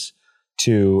hyperlinks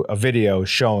to a video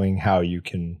showing how you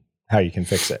can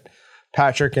fix it.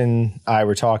 Patrick and I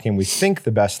were talking. We think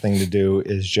the best thing to do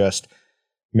is just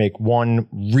make one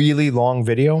really long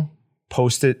video,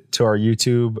 post it to our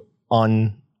YouTube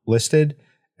unlisted,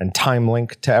 and time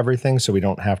link to everything so we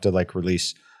don't have to like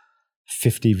release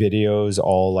 50 videos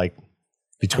all like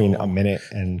between a minute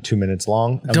and 2 minutes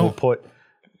long. And we'll put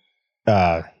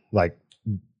like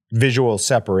visual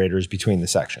separators between the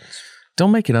sections.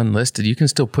 Don't make it unlisted. You can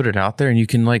still put it out there and you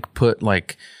can like put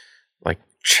like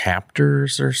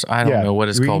chapters or I don't know what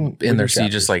it's called in there. So you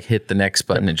just like hit the next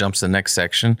button, it jumps to the next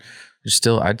section.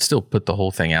 I'd still put the whole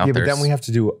thing out there. But then we have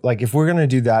to do like, if we're going to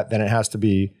do that, then it has to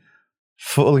be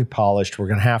fully polished. We're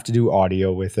going to have to do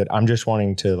audio with it. I'm just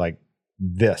wanting to like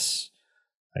this,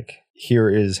 like here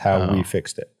is how we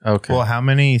fixed it. Okay. Well, how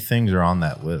many things are on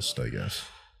that list, I guess?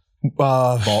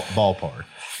 Ballpark.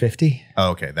 50.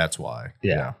 Oh, okay. That's why.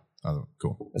 Yeah. Oh,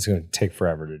 cool. It's going to take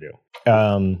forever to do.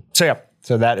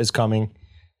 So that is coming.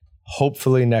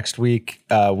 Hopefully next week,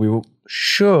 we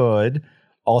should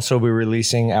also be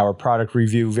releasing our product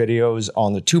review videos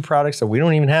on the 2 products that we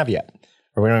don't even have yet,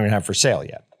 or we don't even have for sale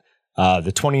yet.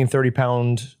 The 20 and 30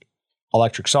 pound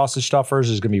electric sausage stuffers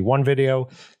is going to be one video,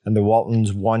 and the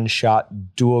Walton's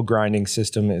one-shot dual grinding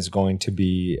system is going to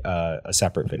be a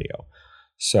separate video.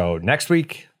 So next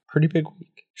week, pretty big week.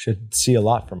 Should see a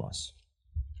lot from us.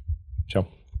 So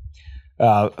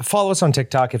follow us on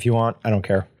TikTok if you want. I don't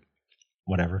care.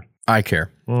 Whatever. I care.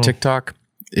 TikTok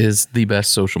is the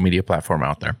best social media platform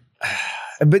out there.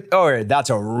 But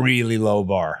that's a really low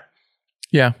bar.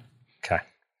 Yeah. Okay.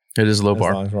 It is low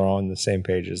bar. As long as we're all on the same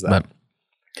page as that. But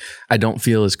I don't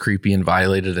feel as creepy and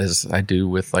violated as I do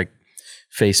with like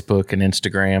Facebook and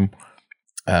Instagram.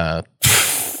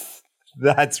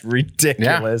 That's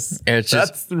ridiculous. Yeah,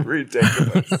 that's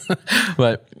ridiculous.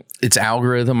 But its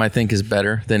algorithm, I think, is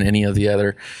better than any of the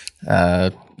other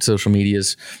social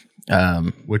medias.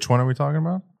 Which one are we talking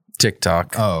about?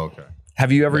 TikTok. Oh, okay.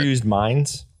 Have you ever used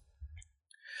Minds?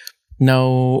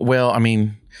 No. Well, I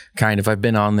mean, kind of. I've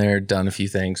been on there, done a few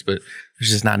things, but there's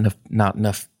just not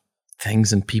enough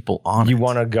things and people on it. You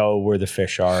want to go where the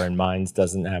fish are, and Minds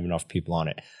doesn't have enough people on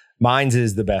it. Minds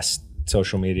is the best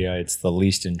social media. It's the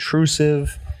least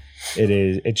intrusive.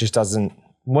 It just doesn't.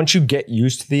 Once you get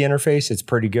used to the interface, it's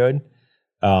pretty good.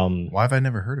 Why have I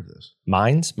never heard of this?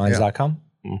 Minds.com.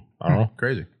 I don't know.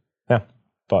 Crazy. Yeah.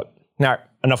 But all right,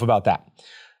 enough about that.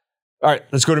 All right,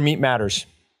 let's go to Meat Matters.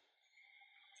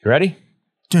 You ready?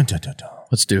 Dun, dun, dun, dun.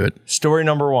 Let's do it. Story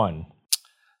number 1.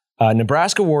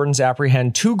 Nebraska wardens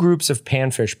apprehend 2 groups of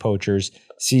panfish poachers,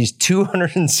 seize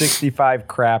 265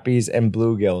 crappies and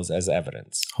bluegills as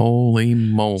evidence. Holy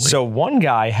moly. So one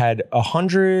guy had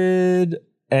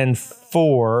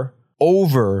 104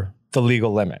 over the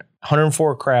legal limit.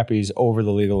 104 crappies over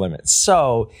the legal limit.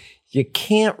 So you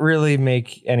can't really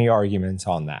make any arguments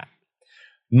on that.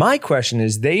 My question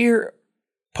is, they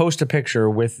post a picture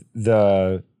with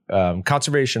the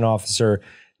conservation officer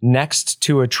next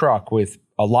to a truck with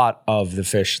a lot of the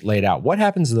fish laid out. What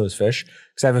happens to those fish?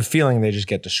 Because I have a feeling they just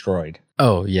get destroyed.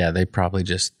 Oh, yeah. They probably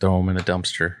just throw them in a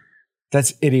dumpster.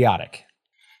 That's idiotic.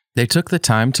 They took the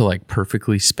time to like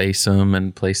perfectly space them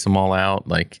and place them all out.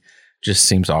 Like, just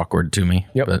seems awkward to me.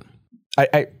 Yep. But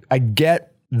I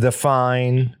get the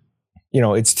fine,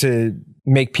 it's to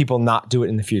make people not do it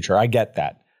in the future. I get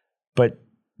that. But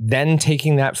then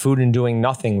taking that food and doing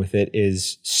nothing with it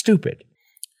is stupid.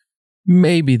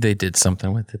 maybe they did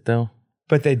something with it though.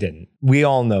 But they didn't. We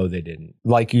all know they didn't.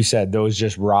 Like you said, those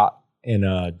just rot in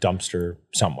a dumpster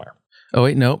somewhere. Oh,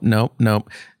 wait, nope.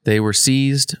 They were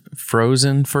seized,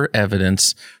 frozen for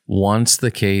evidence. Once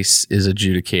the case is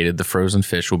adjudicated, the frozen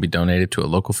fish will be donated to a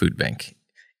local food bank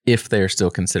if they are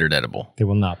still considered edible. They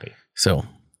will not be. So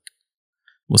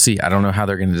we'll see. I don't know how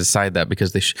they're going to decide that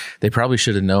because they probably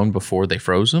should have known before they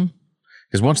froze them.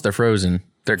 Because once they're frozen,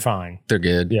 they're fine. They're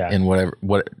good. Yeah. And whatever.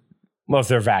 Well, if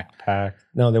they're vac packed,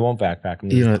 no, they won't vac pack them.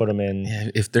 They just put them in. Yeah,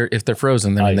 if they're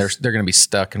frozen, then they're going to be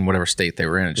stuck in whatever state they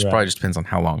were in. It just probably just depends on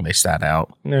how long they sat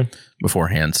out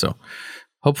beforehand. So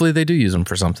hopefully they do use them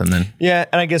for something then. Yeah,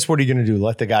 and I guess what are you going to do?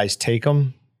 Let the guys take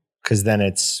them? Because then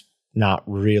it's not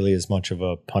really as much of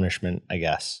a punishment, I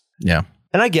guess. Yeah.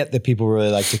 And I get that people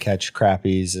really like to catch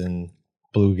crappies and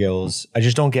bluegills. I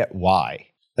just don't get why.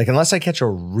 Like, unless I catch a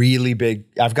really big,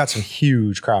 I've got some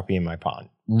huge crappie in my pond,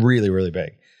 really, really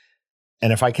big.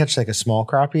 And if I catch like a small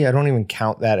crappie, I don't even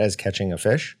count that as catching a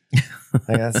fish.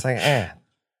 Like, that's like,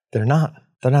 they're not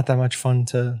that much fun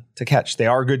to catch. They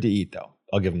are good to eat though.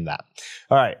 I'll give them that.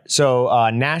 All right. So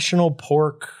National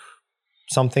Pork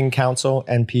Something Council,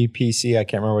 NPPC, I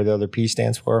can't remember what the other P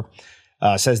stands for,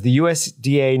 says the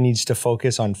USDA needs to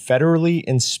focus on federally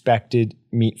inspected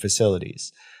meat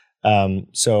facilities.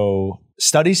 So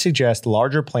studies suggest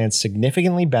larger plants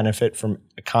significantly benefit from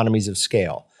economies of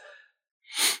scale.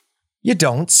 You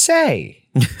don't say.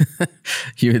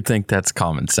 You would think that's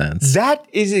common sense. That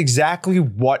is exactly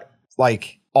what,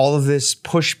 like, all of this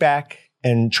pushback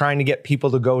and trying to get people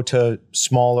to go to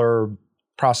smaller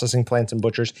processing plants and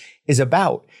butchers is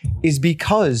about, is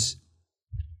because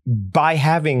by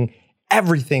having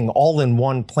everything all in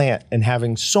one plant and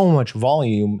having so much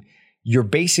volume, you're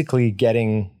basically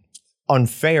getting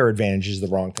unfair advantages, the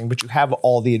wrong thing, but you have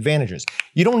all the advantages.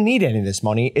 You don't need any of this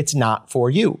money. It's not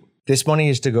for you. This money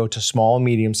is to go to small and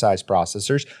medium-sized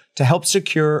processors to help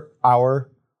secure our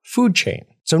food chain.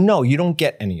 So no, you don't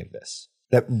get any of this.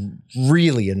 That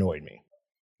really annoyed me.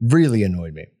 Really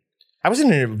annoyed me. I was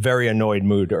in a very annoyed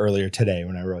mood earlier today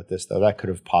when I wrote this, though. That could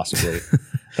have possibly,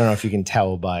 I don't know if you can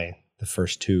tell by the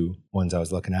first two ones I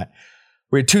was looking at.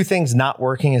 We had two things not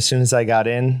working as soon as I got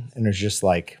in, and it was just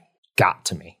like, got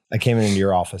to me. I came into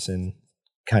your office in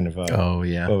kind of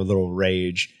a little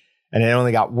rage. And it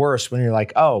only got worse when you're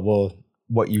like, oh, well,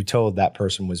 what you told that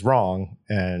person was wrong.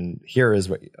 And here is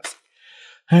what you do.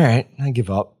 All right, I give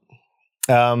up.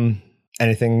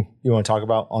 Anything you want to talk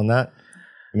about on that?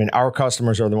 I mean, our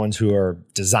customers are the ones who are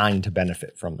designed to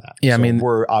benefit from that. Yeah, so I mean,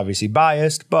 we're obviously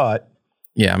biased, but.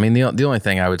 Yeah, I mean, the only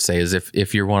thing I would say is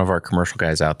if you're one of our commercial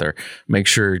guys out there, make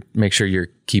sure you're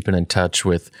keeping in touch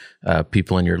with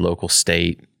people in your local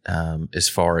state as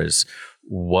far as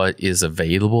what is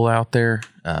available out there.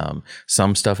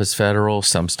 Some stuff is federal,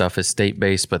 some stuff is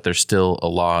state-based, but there's still a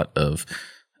lot of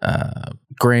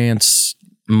grants,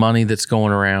 money that's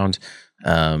going around.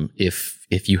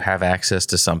 If you have access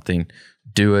to something,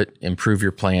 do it, improve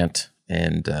your plant,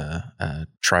 and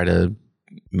try to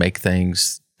make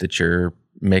things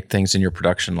in your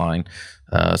production line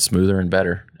smoother and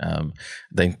better.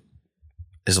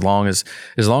 As long as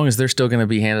they're still going to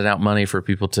be handing out money for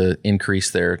people to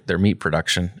increase their meat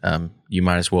production, you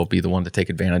might as well be the one to take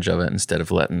advantage of it instead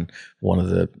of letting one of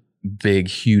the big,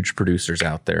 huge producers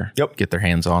out there get their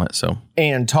hands on it. So,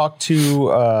 and talk to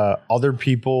other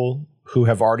people who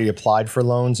have already applied for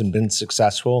loans and been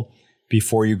successful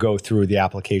before you go through the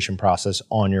application process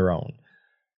on your own.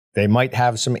 They might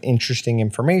have some interesting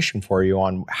information for you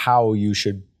on how you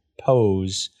should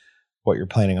pose what you're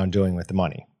planning on doing with the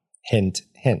money. Hint,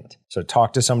 hint. So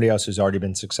talk to somebody else who's already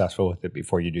been successful with it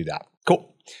before you do that.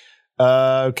 Cool.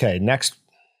 Okay, next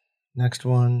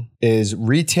one is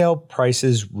retail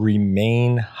prices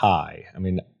remain high. I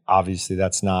mean, obviously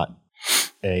that's not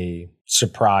a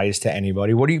surprise to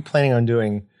anybody. What are you planning on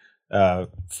doing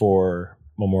for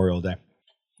Memorial Day?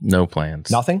 No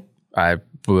plans. Nothing? I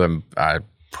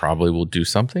probably will do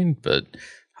something, but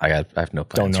I have no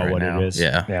plans. Don't know right what now. it is.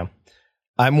 Yeah.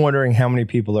 I'm wondering how many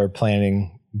people are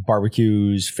planning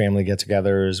barbecues, family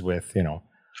get-togethers with,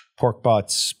 pork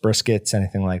butts, briskets,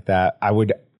 anything like that. I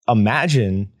would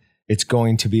imagine it's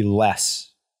going to be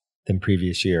less than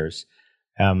previous years.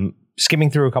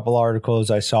 Skimming through a couple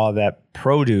articles, I saw that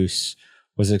produce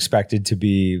was expected to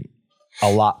be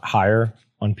a lot higher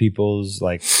on people's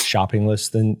shopping lists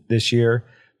than this year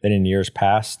than in years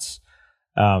past.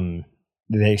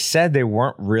 They said they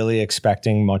weren't really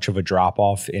expecting much of a drop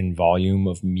off in volume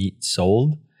of meat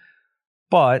sold.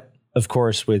 But of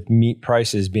course, with meat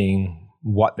prices being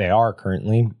what they are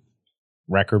currently,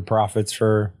 record profits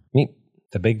for meat,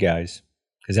 the big guys,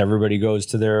 because everybody goes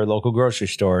to their local grocery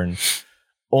store, and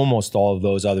almost all of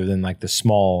those, other than like the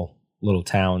small little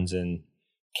towns in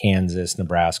Kansas,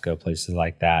 Nebraska, places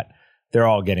like that, they're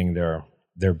all getting their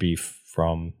beef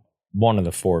from one of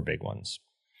the 4 big ones.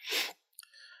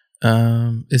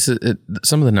 Some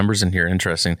of the numbers in here are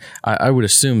interesting. I would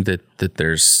assume that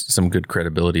there's some good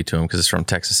credibility to them because it's from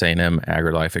Texas A&M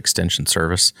AgriLife Extension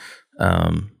Service,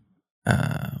 an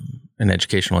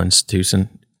educational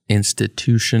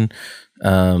institution.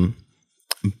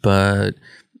 But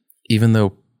even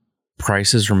though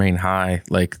prices remain high,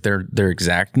 like their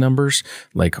exact numbers,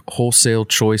 like wholesale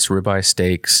choice ribeye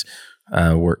steaks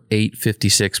were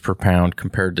 $8.56 per pound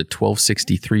compared to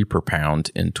 $12.63 per pound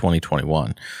in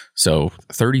 2021. So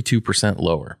 32%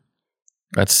 lower.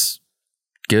 That's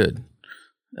good.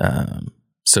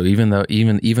 So even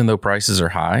though prices are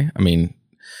high, I mean,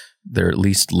 they're at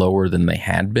least lower than they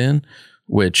had been,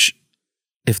 which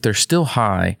if they're still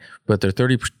high, but they're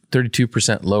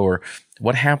 32% lower,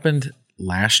 what happened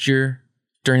last year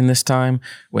during this time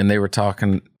when they were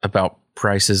talking about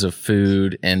prices of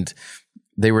food and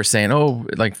they were saying, oh,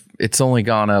 like it's only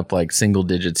gone up like single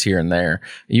digits here and there.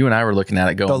 You and I were looking at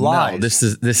it going, no, this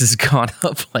has gone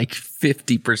up like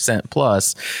 50%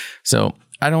 plus. So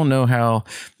I don't know how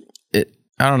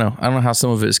some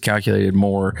of it is calculated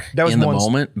more in the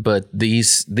moment, but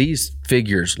these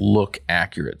figures look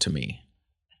accurate to me.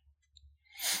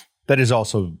 That is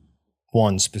also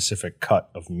one specific cut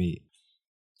of meat.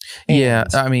 Yeah,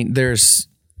 I mean, there's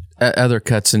other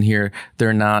cuts in here.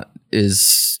 They're not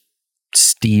as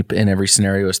steep in every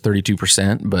scenario as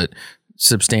 32%, but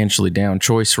substantially down.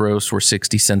 Choice roasts were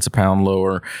 60 cents a pound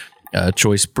lower.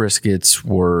 Choice briskets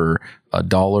were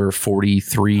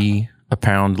 $1.43 a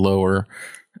pound lower.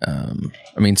 I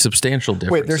mean, substantial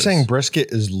differences. Wait, they're saying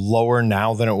brisket is lower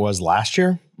now than it was last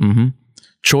year? Mm-hmm.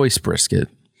 Choice brisket.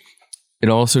 It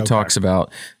also talks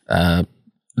about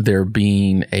there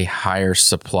being a higher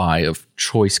supply of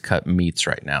choice cut meats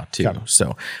right now too. Okay.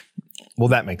 So, well,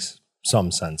 that makes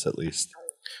some sense at least.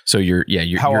 So your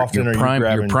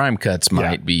prime cuts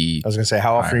might be. I was going to say,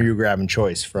 how often are you grabbing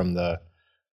choice from the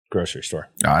grocery store?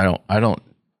 I don't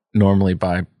normally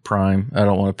buy prime. I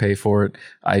don't want to pay for it.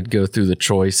 I'd go through the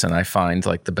choice and I find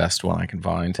like the best one I can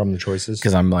find from the choices,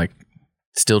 because I'm like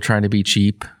still trying to be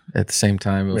cheap at the same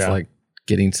time of like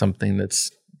getting something that's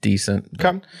decent.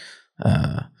 But,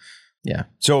 yeah.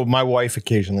 So my wife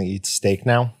occasionally eats steak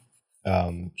now.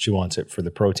 She wants it for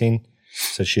the protein.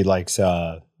 So she likes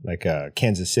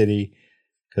Kansas City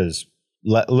because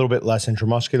a little bit less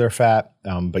intramuscular fat.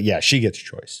 But yeah, she gets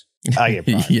choice. I get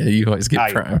prime. Yeah, you always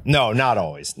get prime. No, not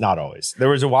always. Not always. There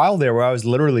was a while there where I was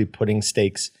literally putting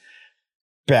steaks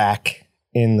back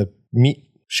in the meat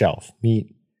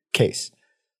case.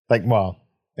 Like, well,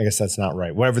 I guess that's not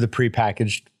right. Whatever the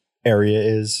prepackaged area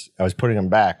is, I was putting them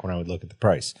back when I would look at the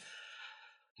price.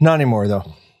 Not anymore,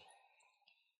 though.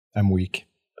 I'm weak.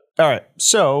 All right.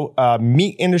 So,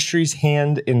 meat industry's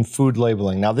hand in food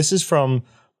labeling. Now, this is from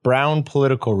Brown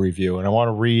Political Review, and I want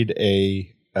to read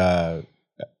a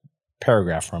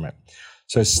paragraph from it.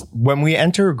 So, when we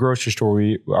enter a grocery store,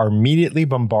 we are immediately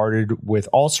bombarded with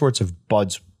all sorts of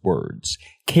buzzwords: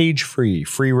 cage-free,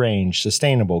 free-range,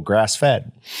 sustainable,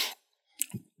 grass-fed.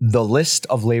 The list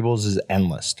of labels is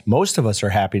endless. Most of us are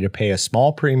happy to pay a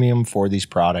small premium for these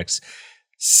products,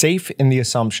 safe in the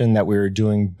assumption that we are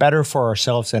doing better for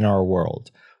ourselves and our world.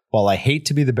 While I hate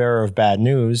to be the bearer of bad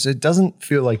news, it doesn't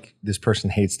feel like this person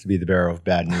hates to be the bearer of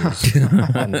bad news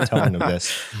on the tone of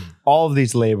this. All of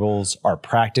these labels are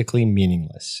practically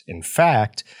meaningless. In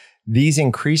fact, these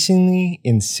increasingly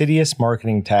insidious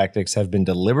marketing tactics have been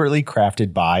deliberately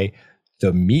crafted by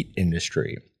the meat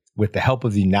industry with the help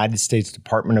of the United States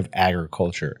Department of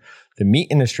Agriculture. The meat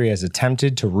industry has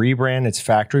attempted to rebrand its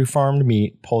factory farmed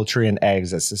meat, poultry, and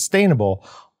eggs as sustainable,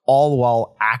 all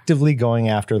while actively going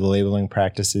after the labeling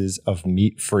practices of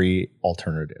meat-free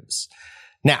alternatives.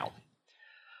 Now,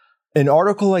 an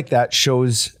article like that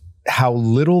shows how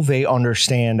little they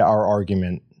understand our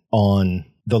argument on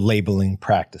the labeling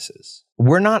practices.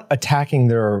 We're not attacking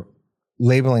their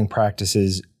labeling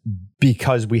practices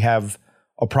because we have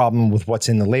a problem with what's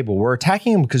in the label. We're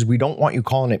attacking them because we don't want you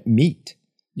calling it meat.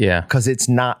 Yeah. Because it's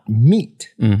not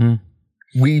meat. Mm-hmm.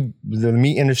 The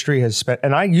meat industry has spent,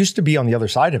 and I used to be on the other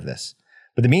side of this,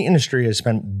 but the meat industry has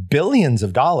spent billions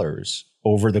of dollars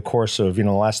over the course of, the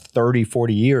last 30,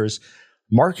 40 years,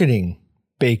 marketing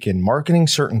bacon, marketing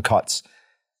certain cuts.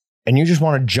 and you just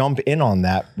want to jump in on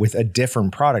that with a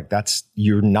different product,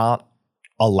 you're not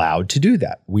allowed to do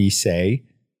that. We say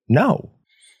no.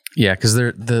 Yeah, because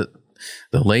the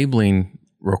labeling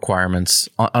requirements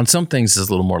on some things is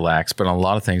a little more lax, but on a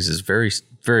lot of things is very,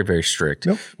 very, very strict.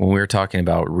 Yep. When we were talking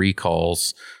about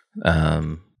recalls, I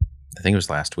think it was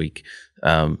last week,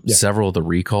 several of the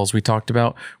recalls we talked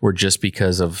about were just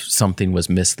because of something was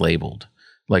mislabeled.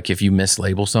 Like if you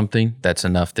mislabel something, that's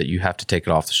enough that you have to take it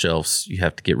off the shelves. You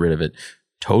have to get rid of it.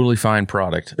 Totally fine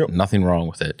product. Yep. Nothing wrong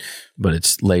with it, but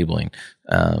it's labeling.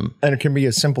 And it can be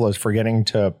as simple as forgetting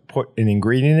to put an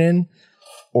ingredient in,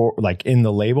 or like in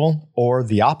the label, or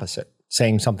the opposite,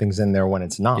 saying something's in there when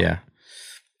it's not. Yeah.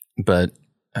 But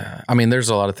I mean, there's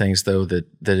a lot of things though that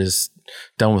is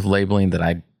done with labeling that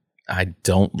I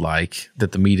don't like,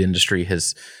 that the meat industry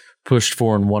has pushed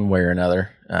for in one way or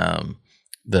another.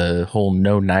 The whole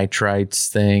no nitrites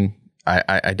thing,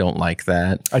 I don't like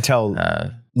that. I tell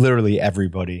literally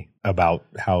everybody about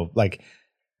how, like,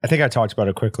 I think I talked about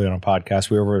it quickly on a podcast.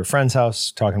 We were over at a friend's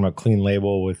house talking about clean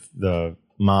label with the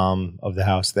mom of the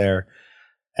house there.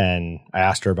 And I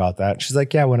asked her about that. She's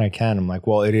like, yeah, when I can. I'm like,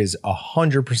 well, it is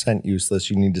 100% useless.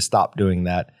 You need to stop doing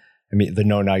that. I mean, the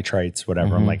no nitrites, whatever.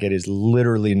 Mm-hmm. I'm like, it is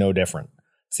literally no different.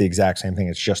 It's the exact same thing.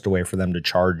 It's just a way for them to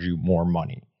charge you more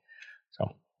money.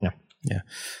 So, yeah. Yeah.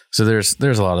 So there's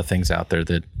a lot of things out there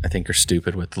that I think are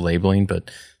stupid with the labeling,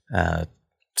 but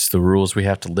it's the rules we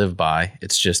have to live by.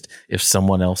 It's just if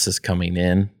someone else is coming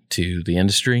in to the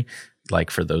industry, like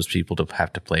for those people to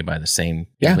have to play by the same,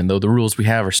 even though the rules we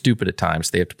have are stupid at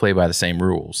times, they have to play by the same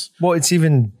rules. Well, it's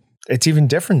even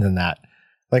different than that.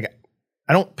 Like,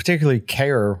 I don't particularly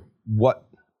care what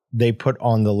they put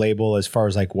on the label as far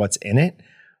as like what's in it.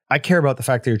 I care about the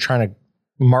fact that you're trying to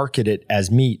market it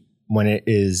as meat when it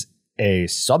is a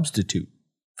substitute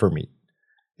for meat.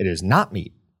 It is not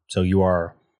meat. So you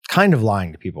are kind of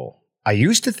lying to people. I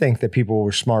used to think that people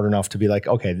were smart enough to be like,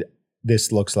 okay,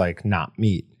 this looks like not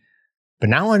meat. But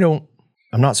now I'm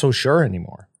not so sure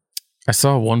anymore. I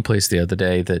saw one place the other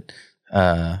day that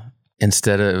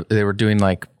instead of, they were doing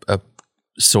like a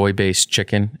soy-based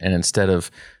chicken, and instead of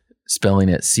spelling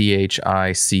it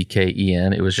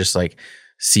CHICKEN, it was just like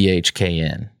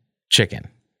CHKN, chicken.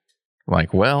 I'm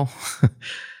like, well,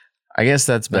 I guess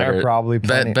that's better. Probably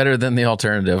better than the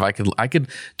alternative. I could.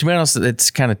 To be honest,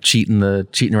 it's kind of cheating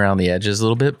around the edges a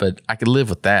little bit, but I could live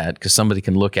with that because somebody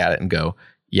can look at it and go,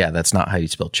 yeah, that's not how you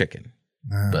spell chicken.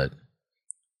 But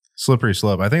slippery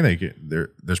slope. I think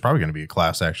there's probably going to be a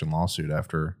class action lawsuit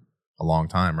after a long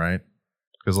time, right?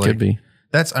 Because like, could be.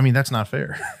 That's not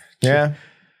fair. Yeah.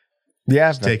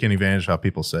 Just taking advantage of how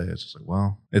people say it. It's just like,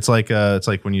 well, it's like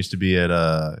when you used to be at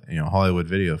Hollywood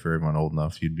Video, for everyone old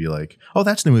enough, you'd be like, oh,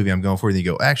 that's the movie I'm going for. And you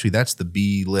go, actually, that's the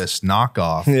B-list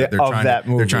knockoff that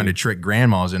they're trying to trick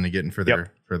grandmas into getting for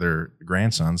their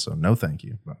grandsons. So no, thank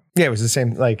you. But. Yeah, it was the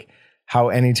same. Like how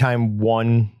anytime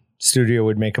one studio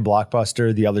would make a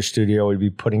blockbuster, the other studio would be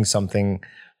putting something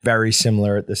very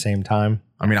similar at the same time.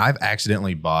 I mean, I've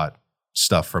accidentally bought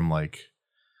stuff from like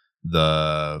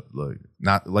the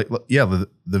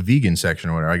vegan section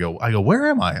or whatever. I go, where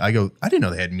am I? I go, I didn't know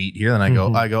they had meat here. Then I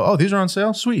go, oh, these are on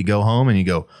sale. Sweet. You go home and you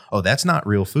go, oh, that's not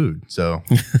real food. So,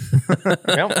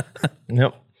 Yep.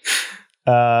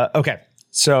 Okay.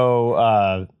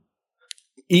 So,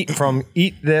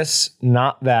 eat this,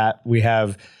 not that. We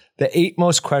have the 8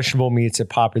 most questionable meats at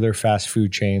popular fast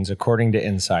food chains, according to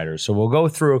insiders. So we'll go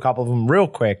through a couple of them real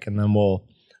quick, and then we'll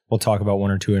talk about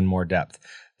 1 or 2 in more depth.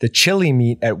 The chili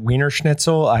meat at Wiener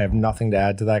Schnitzel, I have nothing to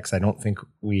add to that because I don't think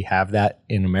we have that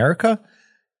in America.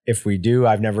 If we do,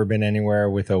 I've never been anywhere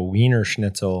with a Wiener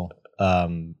Schnitzel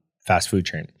fast food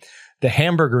chain. The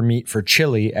hamburger meat for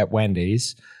chili at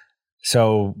Wendy's.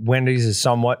 So Wendy's is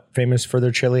somewhat famous for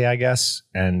their chili, I guess.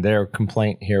 And their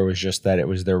complaint here was just that it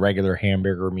was their regular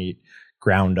hamburger meat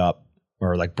ground up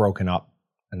or like broken up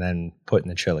and then put in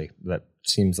the chili. That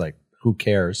seems like, who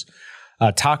cares?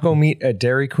 Taco meat at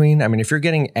Dairy Queen. I mean, if you're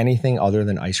getting anything other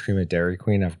than ice cream at Dairy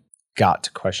Queen, I've got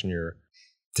to question your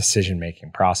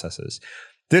decision-making processes.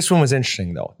 This one was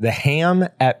interesting, though. The ham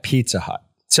at Pizza Hut.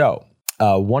 So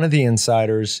one of the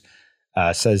insiders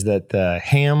says that the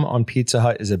ham on Pizza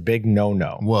Hut is a big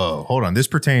no-no. Whoa, hold on. This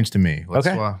pertains to me. Let's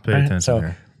pay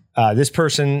attention here. This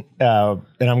person, and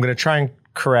I'm going to try and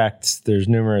correct, there's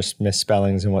numerous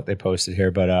misspellings in what they posted here,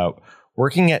 but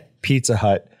working at Pizza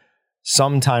Hut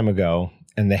some time ago,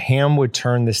 and the ham would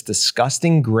turn this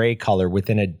disgusting gray color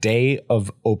within a day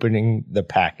of opening the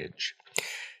package.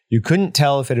 You couldn't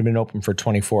tell if it had been open for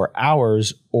 24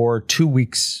 hours or 2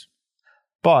 weeks,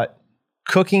 but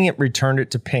cooking it returned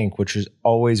it to pink, which has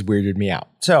always weirded me out.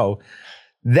 So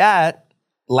that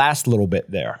last little bit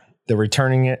there, the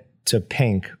returning it to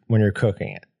pink when you're cooking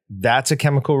it. That's a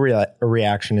chemical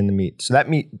reaction in the meat. So that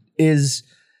meat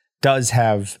does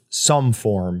have some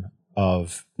form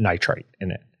of nitrite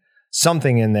in it.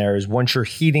 Something in there is once you're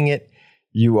heating it,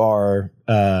 you are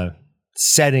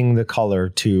setting the color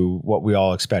to what we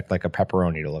all expect like a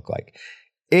pepperoni to look like.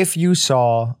 If you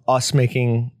saw us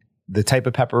making the type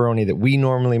of pepperoni that we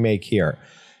normally make here,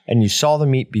 and you saw the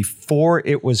meat before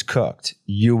it was cooked,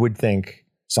 you would think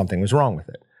something was wrong with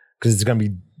it because it's going to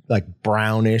be like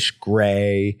brownish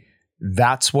gray.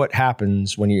 That's what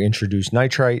happens when you introduce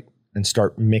nitrite and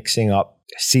start mixing up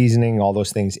seasoning, all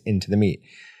those things into the meat.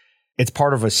 It's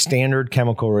part of a standard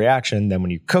chemical reaction. Then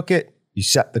when you cook it, you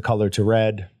set the color to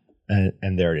red,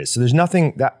 and there it is. So there's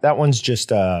nothing, that one's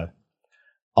just a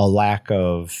lack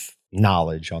of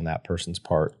knowledge on that person's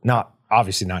part.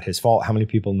 Obviously not his fault. How many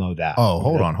people know that? Oh,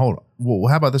 hold on. Well,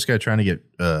 how about this guy trying to get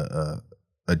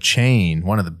a chain?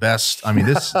 One of the best. I mean,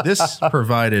 this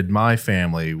provided my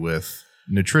family with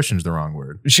nutrition's the wrong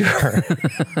word. Sure.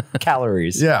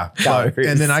 Calories. Yeah. Calories.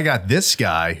 And then I got this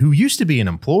guy who used to be an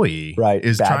employee. Right.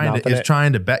 Is trying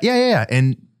to yeah.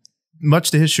 And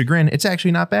much to his chagrin, it's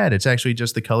actually not bad. It's actually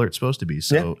just the color it's supposed to be.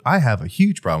 So I have a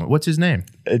huge problem. What's his name?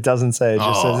 It doesn't say.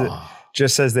 It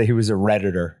just says that he was a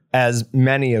Redditor, as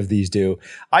many of these do.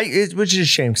 Which is a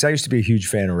shame because I used to be a huge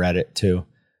fan of Reddit too.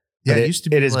 Yeah, it used to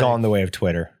be. It has gone the way of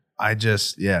Twitter.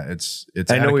 It's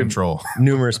out of control.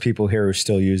 Numerous people here who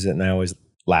still use it, and I always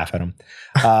laugh at them.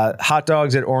 Hot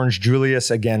dogs at Orange Julius.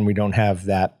 Again, we don't have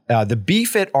that. The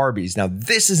beef at Arby's. Now,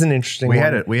 this is an interesting one.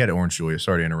 We had at Orange Julius.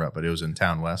 Sorry to interrupt, but it was in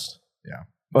Town West. Yeah.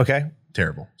 Okay.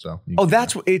 Terrible. So.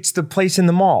 It's the place in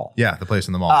the mall. Yeah, the place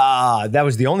in the mall. That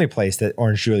was the only place that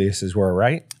Orange Julius's were,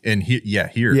 right? And here.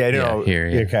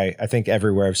 Here. Okay. I think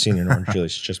everywhere I've seen an Orange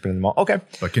Julius has just been in the mall. Okay.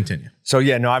 But continue. So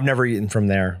I've never eaten from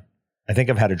there. I think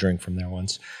I've had a drink from there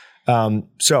once.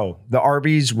 So the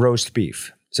Arby's roast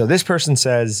beef. So this person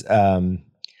says,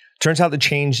 turns out the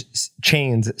chain's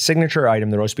signature item,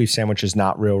 the roast beef sandwich, is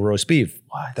not real roast beef.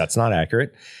 What? That's not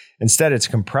accurate. Instead, it's a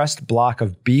compressed block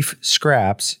of beef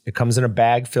scraps. It comes in a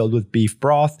bag filled with beef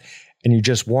broth, and you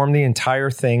just warm the entire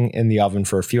thing in the oven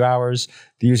for a few hours.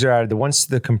 The user added that once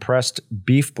the compressed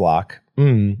beef block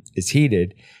is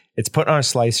heated, it's put on a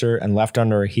slicer and left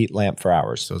under a heat lamp for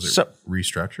hours. So is it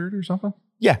restructured or something?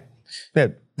 Yeah.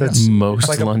 That's most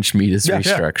like lunch meat is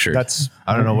restructured. That's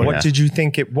I don't know what did you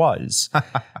think it was?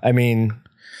 I mean,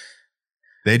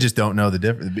 they just don't know the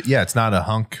difference. Yeah, it's not a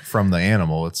hunk from the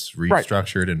animal. It's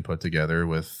restructured and put together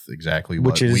with exactly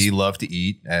what we love to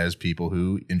eat as people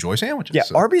who enjoy sandwiches. Yeah,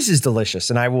 so. Arby's is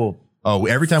delicious, and I will. Oh,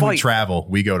 every time we travel,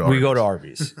 we go to Arby's. We go to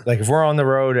Arby's. Like if we're on the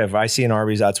road, if I see an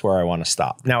Arby's, that's where I want to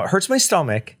stop. Now it hurts my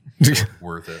stomach.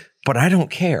 Worth it. But I don't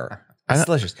care. It's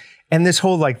delicious. And this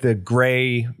whole like the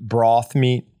gray broth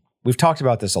meat, we've talked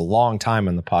about this a long time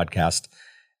on the podcast.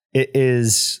 It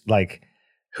is like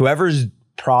whoever's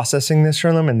processing this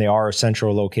for them, and they are a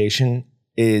central location,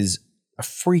 is a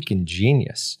freaking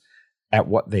genius at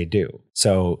what they do.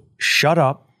 So shut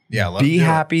up. Yeah, be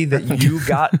happy that you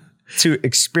got to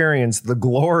experience the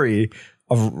glory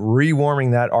of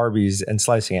rewarming that Arby's and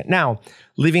slicing it. Now,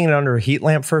 leaving it under a heat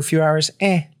lamp for a few hours,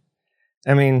 I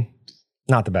mean,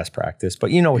 not the best practice, but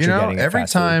you know what you're getting. Every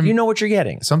time you know what you're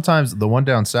getting. Sometimes the one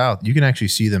down south, you can actually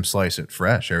see them slice it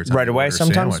fresh every time right away.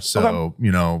 Sometimes, so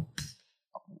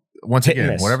once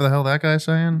again, whatever the hell that guy's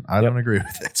saying, I don't agree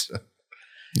with it. So.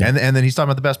 Yeah. And then he's talking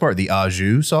about the best part, the au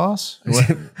jus sauce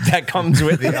that comes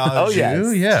with the au jus.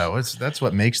 Yes. Yeah, that's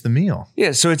what makes the meal.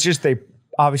 Yeah, so it's just they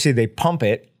pump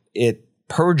it. It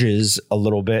purges a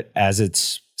little bit as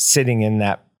it's sitting in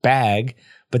that bag.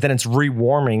 But then it's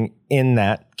rewarming in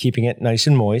that, keeping it nice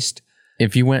and moist.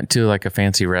 If you went to like a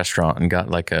fancy restaurant and got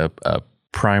like a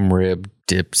prime rib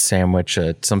dip sandwich,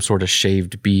 some sort of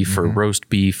shaved beef or roast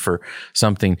beef or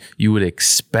something, you would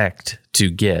expect to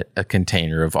get a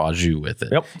container of au jus with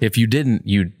it. Yep. If you didn't,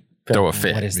 you'd throw a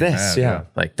fit. What is this? Yeah.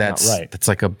 Like that's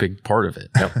like a big part of it.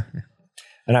 Yep.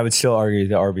 And I would still argue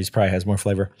that Arby's probably has more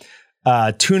flavor.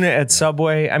 Tuna at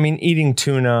Subway. I mean, eating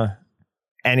tuna...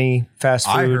 Any fast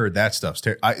food. I heard that stuff's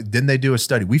terrible. Didn't they do a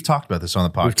study? We've talked about this on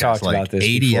the podcast. We've talked about this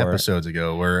 80 before. episodes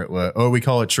ago where, we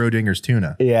call it Schrodinger's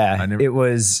tuna. Yeah. It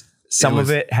was,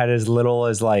 of it had as little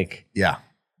as like. Yeah.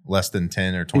 Less than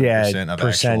 10 or 20% of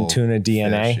actual tuna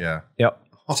DNA. Fish, yeah. Yep.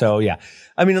 So, yeah.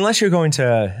 I mean, unless you're going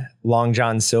to Long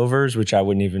John Silver's, which I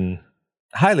wouldn't even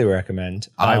highly recommend.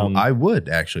 I would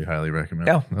actually highly recommend.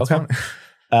 Yeah. That's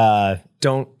okay.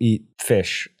 Don't eat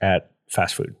fish at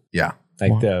fast food. Yeah.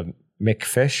 Like the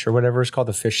McFish or whatever it's called,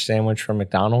 the fish sandwich from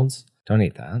McDonald's. Don't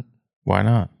eat that. Why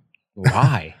not?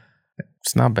 Why?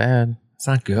 It's not bad. It's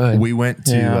not good. We went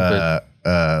to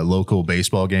a local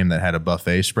baseball game that had a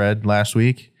buffet spread last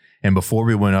week. And before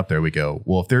we went up there, we go,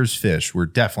 well, if there's fish, we're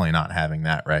definitely not having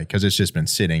that, right? Because it's just been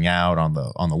sitting out on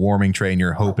the warming tray, and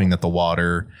you're hoping that the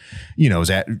water, is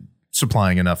at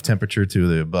supplying enough temperature to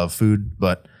the above food.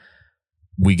 But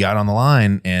we got on the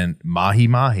line and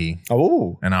mahi.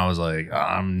 Oh. And I was like,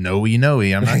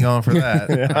 no-y. I'm not going for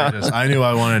that. I knew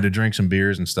I wanted to drink some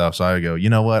beers and stuff. So I would go, you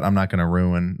know what? I'm not going to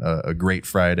ruin a great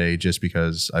Friday just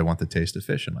because I want the taste of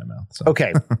fish in my mouth. So.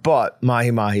 Okay. But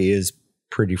mahi is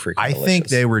pretty freaking delicious. think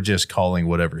they were just calling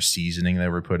whatever seasoning they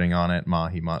were putting on it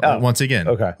mahi. Oh, once again,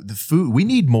 okay. The food, we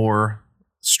need more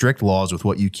strict laws with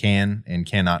what you can and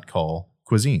cannot call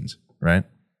cuisines, right?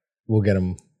 We'll get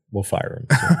them. We'll fire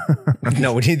them.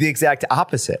 No, we need the exact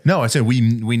opposite. No, I said we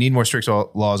need more strict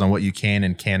laws on what you can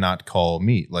and cannot call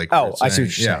meat. Like, I see what you're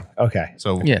saying. Okay.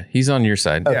 So Yeah, he's on your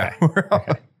side. Okay.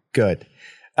 Okay. Good.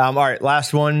 All right,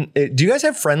 last one. Do you guys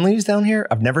have Friendlies down here?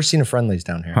 I've never seen a Friendlies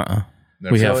down here.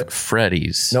 We have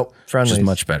Freddy's. Nope, Friendlies. Which is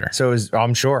much better. So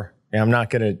I'm sure. Yeah, I'm not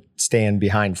going to stand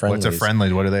behind Friendlies. what's a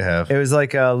Friendlies? What do they have? It was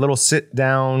like a little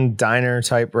sit-down diner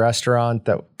type restaurant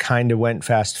that kind of went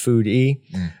fast food-y.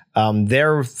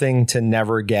 Their thing to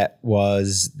never get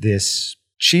was this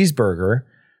cheeseburger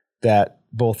that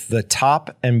both the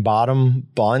top and bottom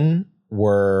bun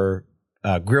were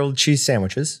grilled cheese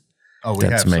sandwiches. Oh, we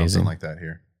That's have amazing. something like that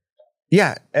here.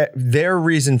 Yeah. Their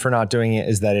reason for not doing it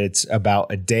is that it's about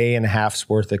a day and a half's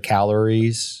worth of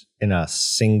calories in a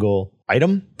single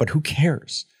item, but who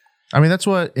cares? I mean, that's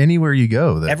what anywhere you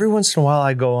go. Every once in a while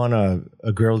I go on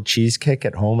a grilled cheese kick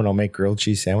at home and I'll make grilled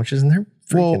cheese sandwiches and they're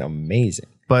freaking amazing.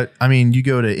 But I mean, you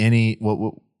go to any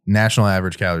what national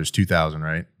average calories 2,000,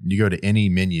 right? You go to any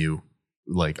menu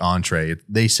like entree,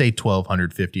 they say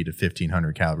 1,250 to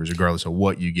 1,500 calories, regardless of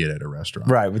what you get at a restaurant.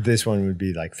 Right, but this one would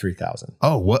be like 3,000.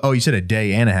 Oh, what? Oh, you said a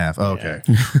day and a half. Oh, okay,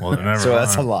 well, never So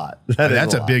that's a lot.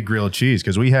 That's a big grilled cheese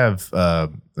because we have a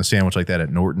sandwich like that at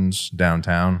Norton's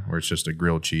downtown, where it's just a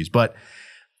grilled cheese, but.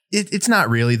 It's not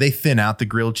really. They thin out the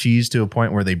grilled cheese to a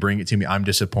point where they bring it to me. I'm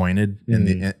disappointed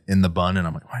in the bun, and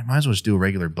I'm like, well, I might as well just do a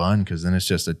regular bun because then it's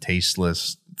just a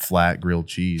tasteless, flat grilled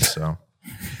cheese. So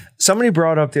somebody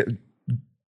brought up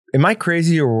am I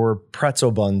crazy or were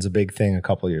pretzel buns a big thing a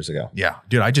couple years ago? yeah,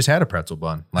 dude, I just had a pretzel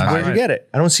bun last Where'd night. you get it?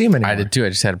 I don't see them anymore. I did too. I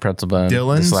just had a pretzel bun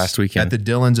Dylan's this last weekend. at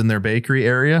the Dylan's in their bakery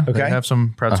area. Okay. They have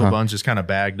some pretzel buns just kind of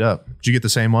bagged up. Did you get the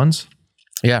same ones?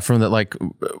 Yeah, from the like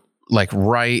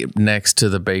right next to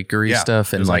the bakery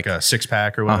stuff, and there's like a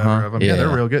 6-pack or whatever of them. Yeah, Yeah. they're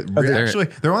real good. they- Actually,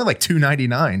 they're only like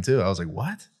 $2.99 too. I was like,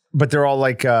 what? But they're all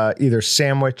like either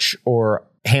sandwich or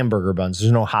hamburger buns.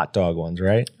 There's no hot dog ones,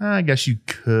 right? I guess you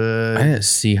could. I didn't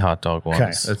see hot dog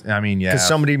ones. Okay. I mean, yeah. Because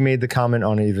somebody made the comment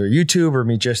on either YouTube or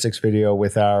Meatgistics video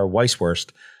with our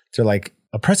Weisswurst to like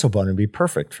a pretzel bun would be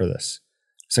perfect for this.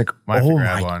 It's like, Might have to oh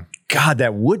grab my one. God,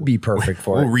 that would be perfect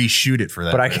for We'll it. reshoot it for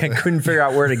that. But I couldn't figure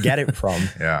out where to get it from.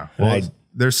 Yeah. And Well, I-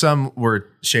 there's some were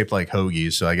shaped like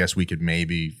hoagies, so I guess we could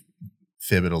maybe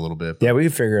fib it a little bit. Yeah, we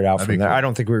could figure it out That'd from be there. cool. I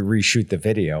don't think we reshoot the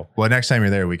video. Well, next time you're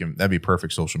there, that'd be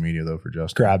perfect social media though for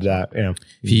Justin. Grab that. Yeah.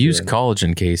 If you use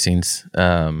collagen casings,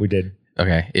 We did.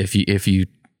 okay. If you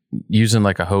using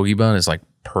like a hoagie bun is like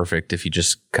perfect. If you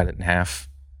just cut it in half,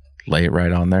 lay it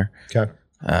right on there. Okay.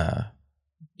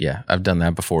 Yeah, I've done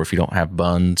that before. If you don't have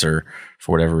buns or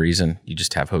for whatever reason you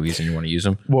just have hoagies and you want to use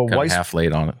them, Well, cut it in half, lay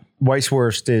it on it.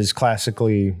 Weisswurst is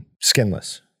classically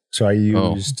skinless. So I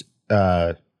used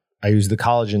the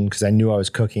collagen because I knew I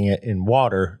was cooking it in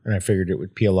water and I figured it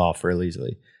would peel off real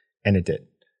easily. And it did.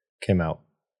 Came off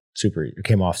super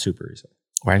easily.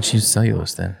 Why didn't you use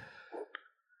cellulose then?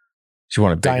 Do you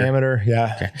want a bigger Diameter,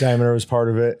 yeah. Okay. Diameter was part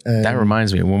of it. And That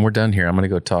reminds me, when we're done here, I'm going to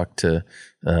go talk to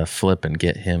Flip and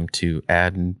get him to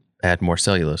add more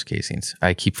cellulose casings.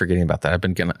 I keep forgetting about that.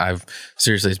 I've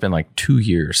seriously, it's been like 2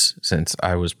 years since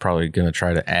I was probably going to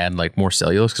try to add like more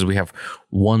cellulose because we have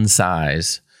one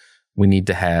size. We need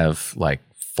to have like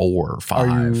 4 or 5.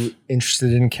 Are you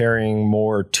interested in carrying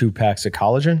more 2 packs of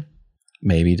collagen?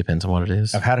 Maybe, depends on what it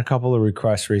is. I've had a couple of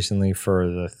requests recently for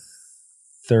the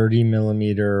 30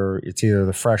 millimeter. It's either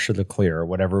the fresh or the clear,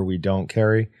 whatever we don't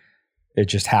carry. It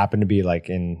just happened to be like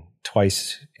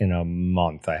twice in a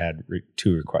month. I had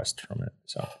 2 requests from it.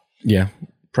 So Yeah,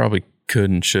 probably could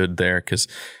and should there because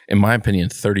in my opinion,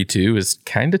 32 is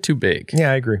kind of too big.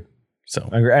 yeah, I agree. So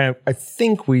I agree. I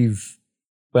think we've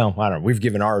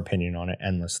given our opinion on it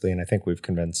endlessly, and I think we've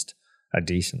convinced a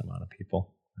decent amount of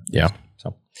people. yeah,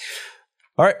 So,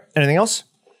 all right. Anything else?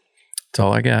 that's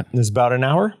all I got. This is about an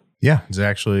hour. Yeah, it's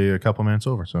actually a couple minutes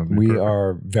over. So it'd be We perfect.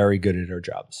 are very good at our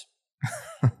jobs.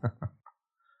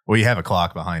 Well, you have a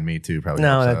clock behind me too, probably.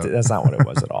 No, helps out. that's not what it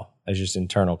was at all. It's just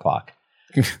internal clock.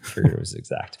 Figured it was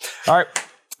exact. All right.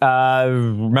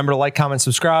 Remember to like, comment,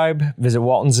 subscribe. Visit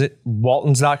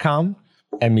Waltons.com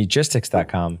and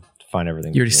Meatgistics.com to find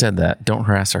everything. You already said that. Don't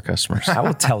harass our customers. I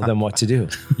will tell them what to do.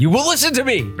 You will listen to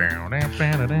me.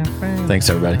 Thanks,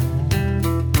 everybody.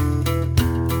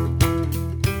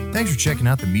 Thanks for checking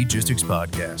out the Meatgistics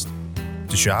podcast.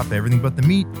 To shop everything but the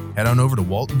meat, head on over to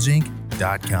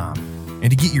waltonsinc.com. And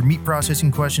to get your meat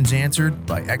processing questions answered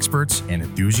by experts and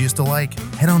enthusiasts alike,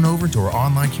 head on over to our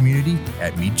online community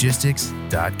at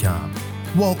meatgistics.com.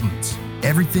 Waltons,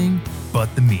 everything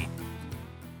but the meat.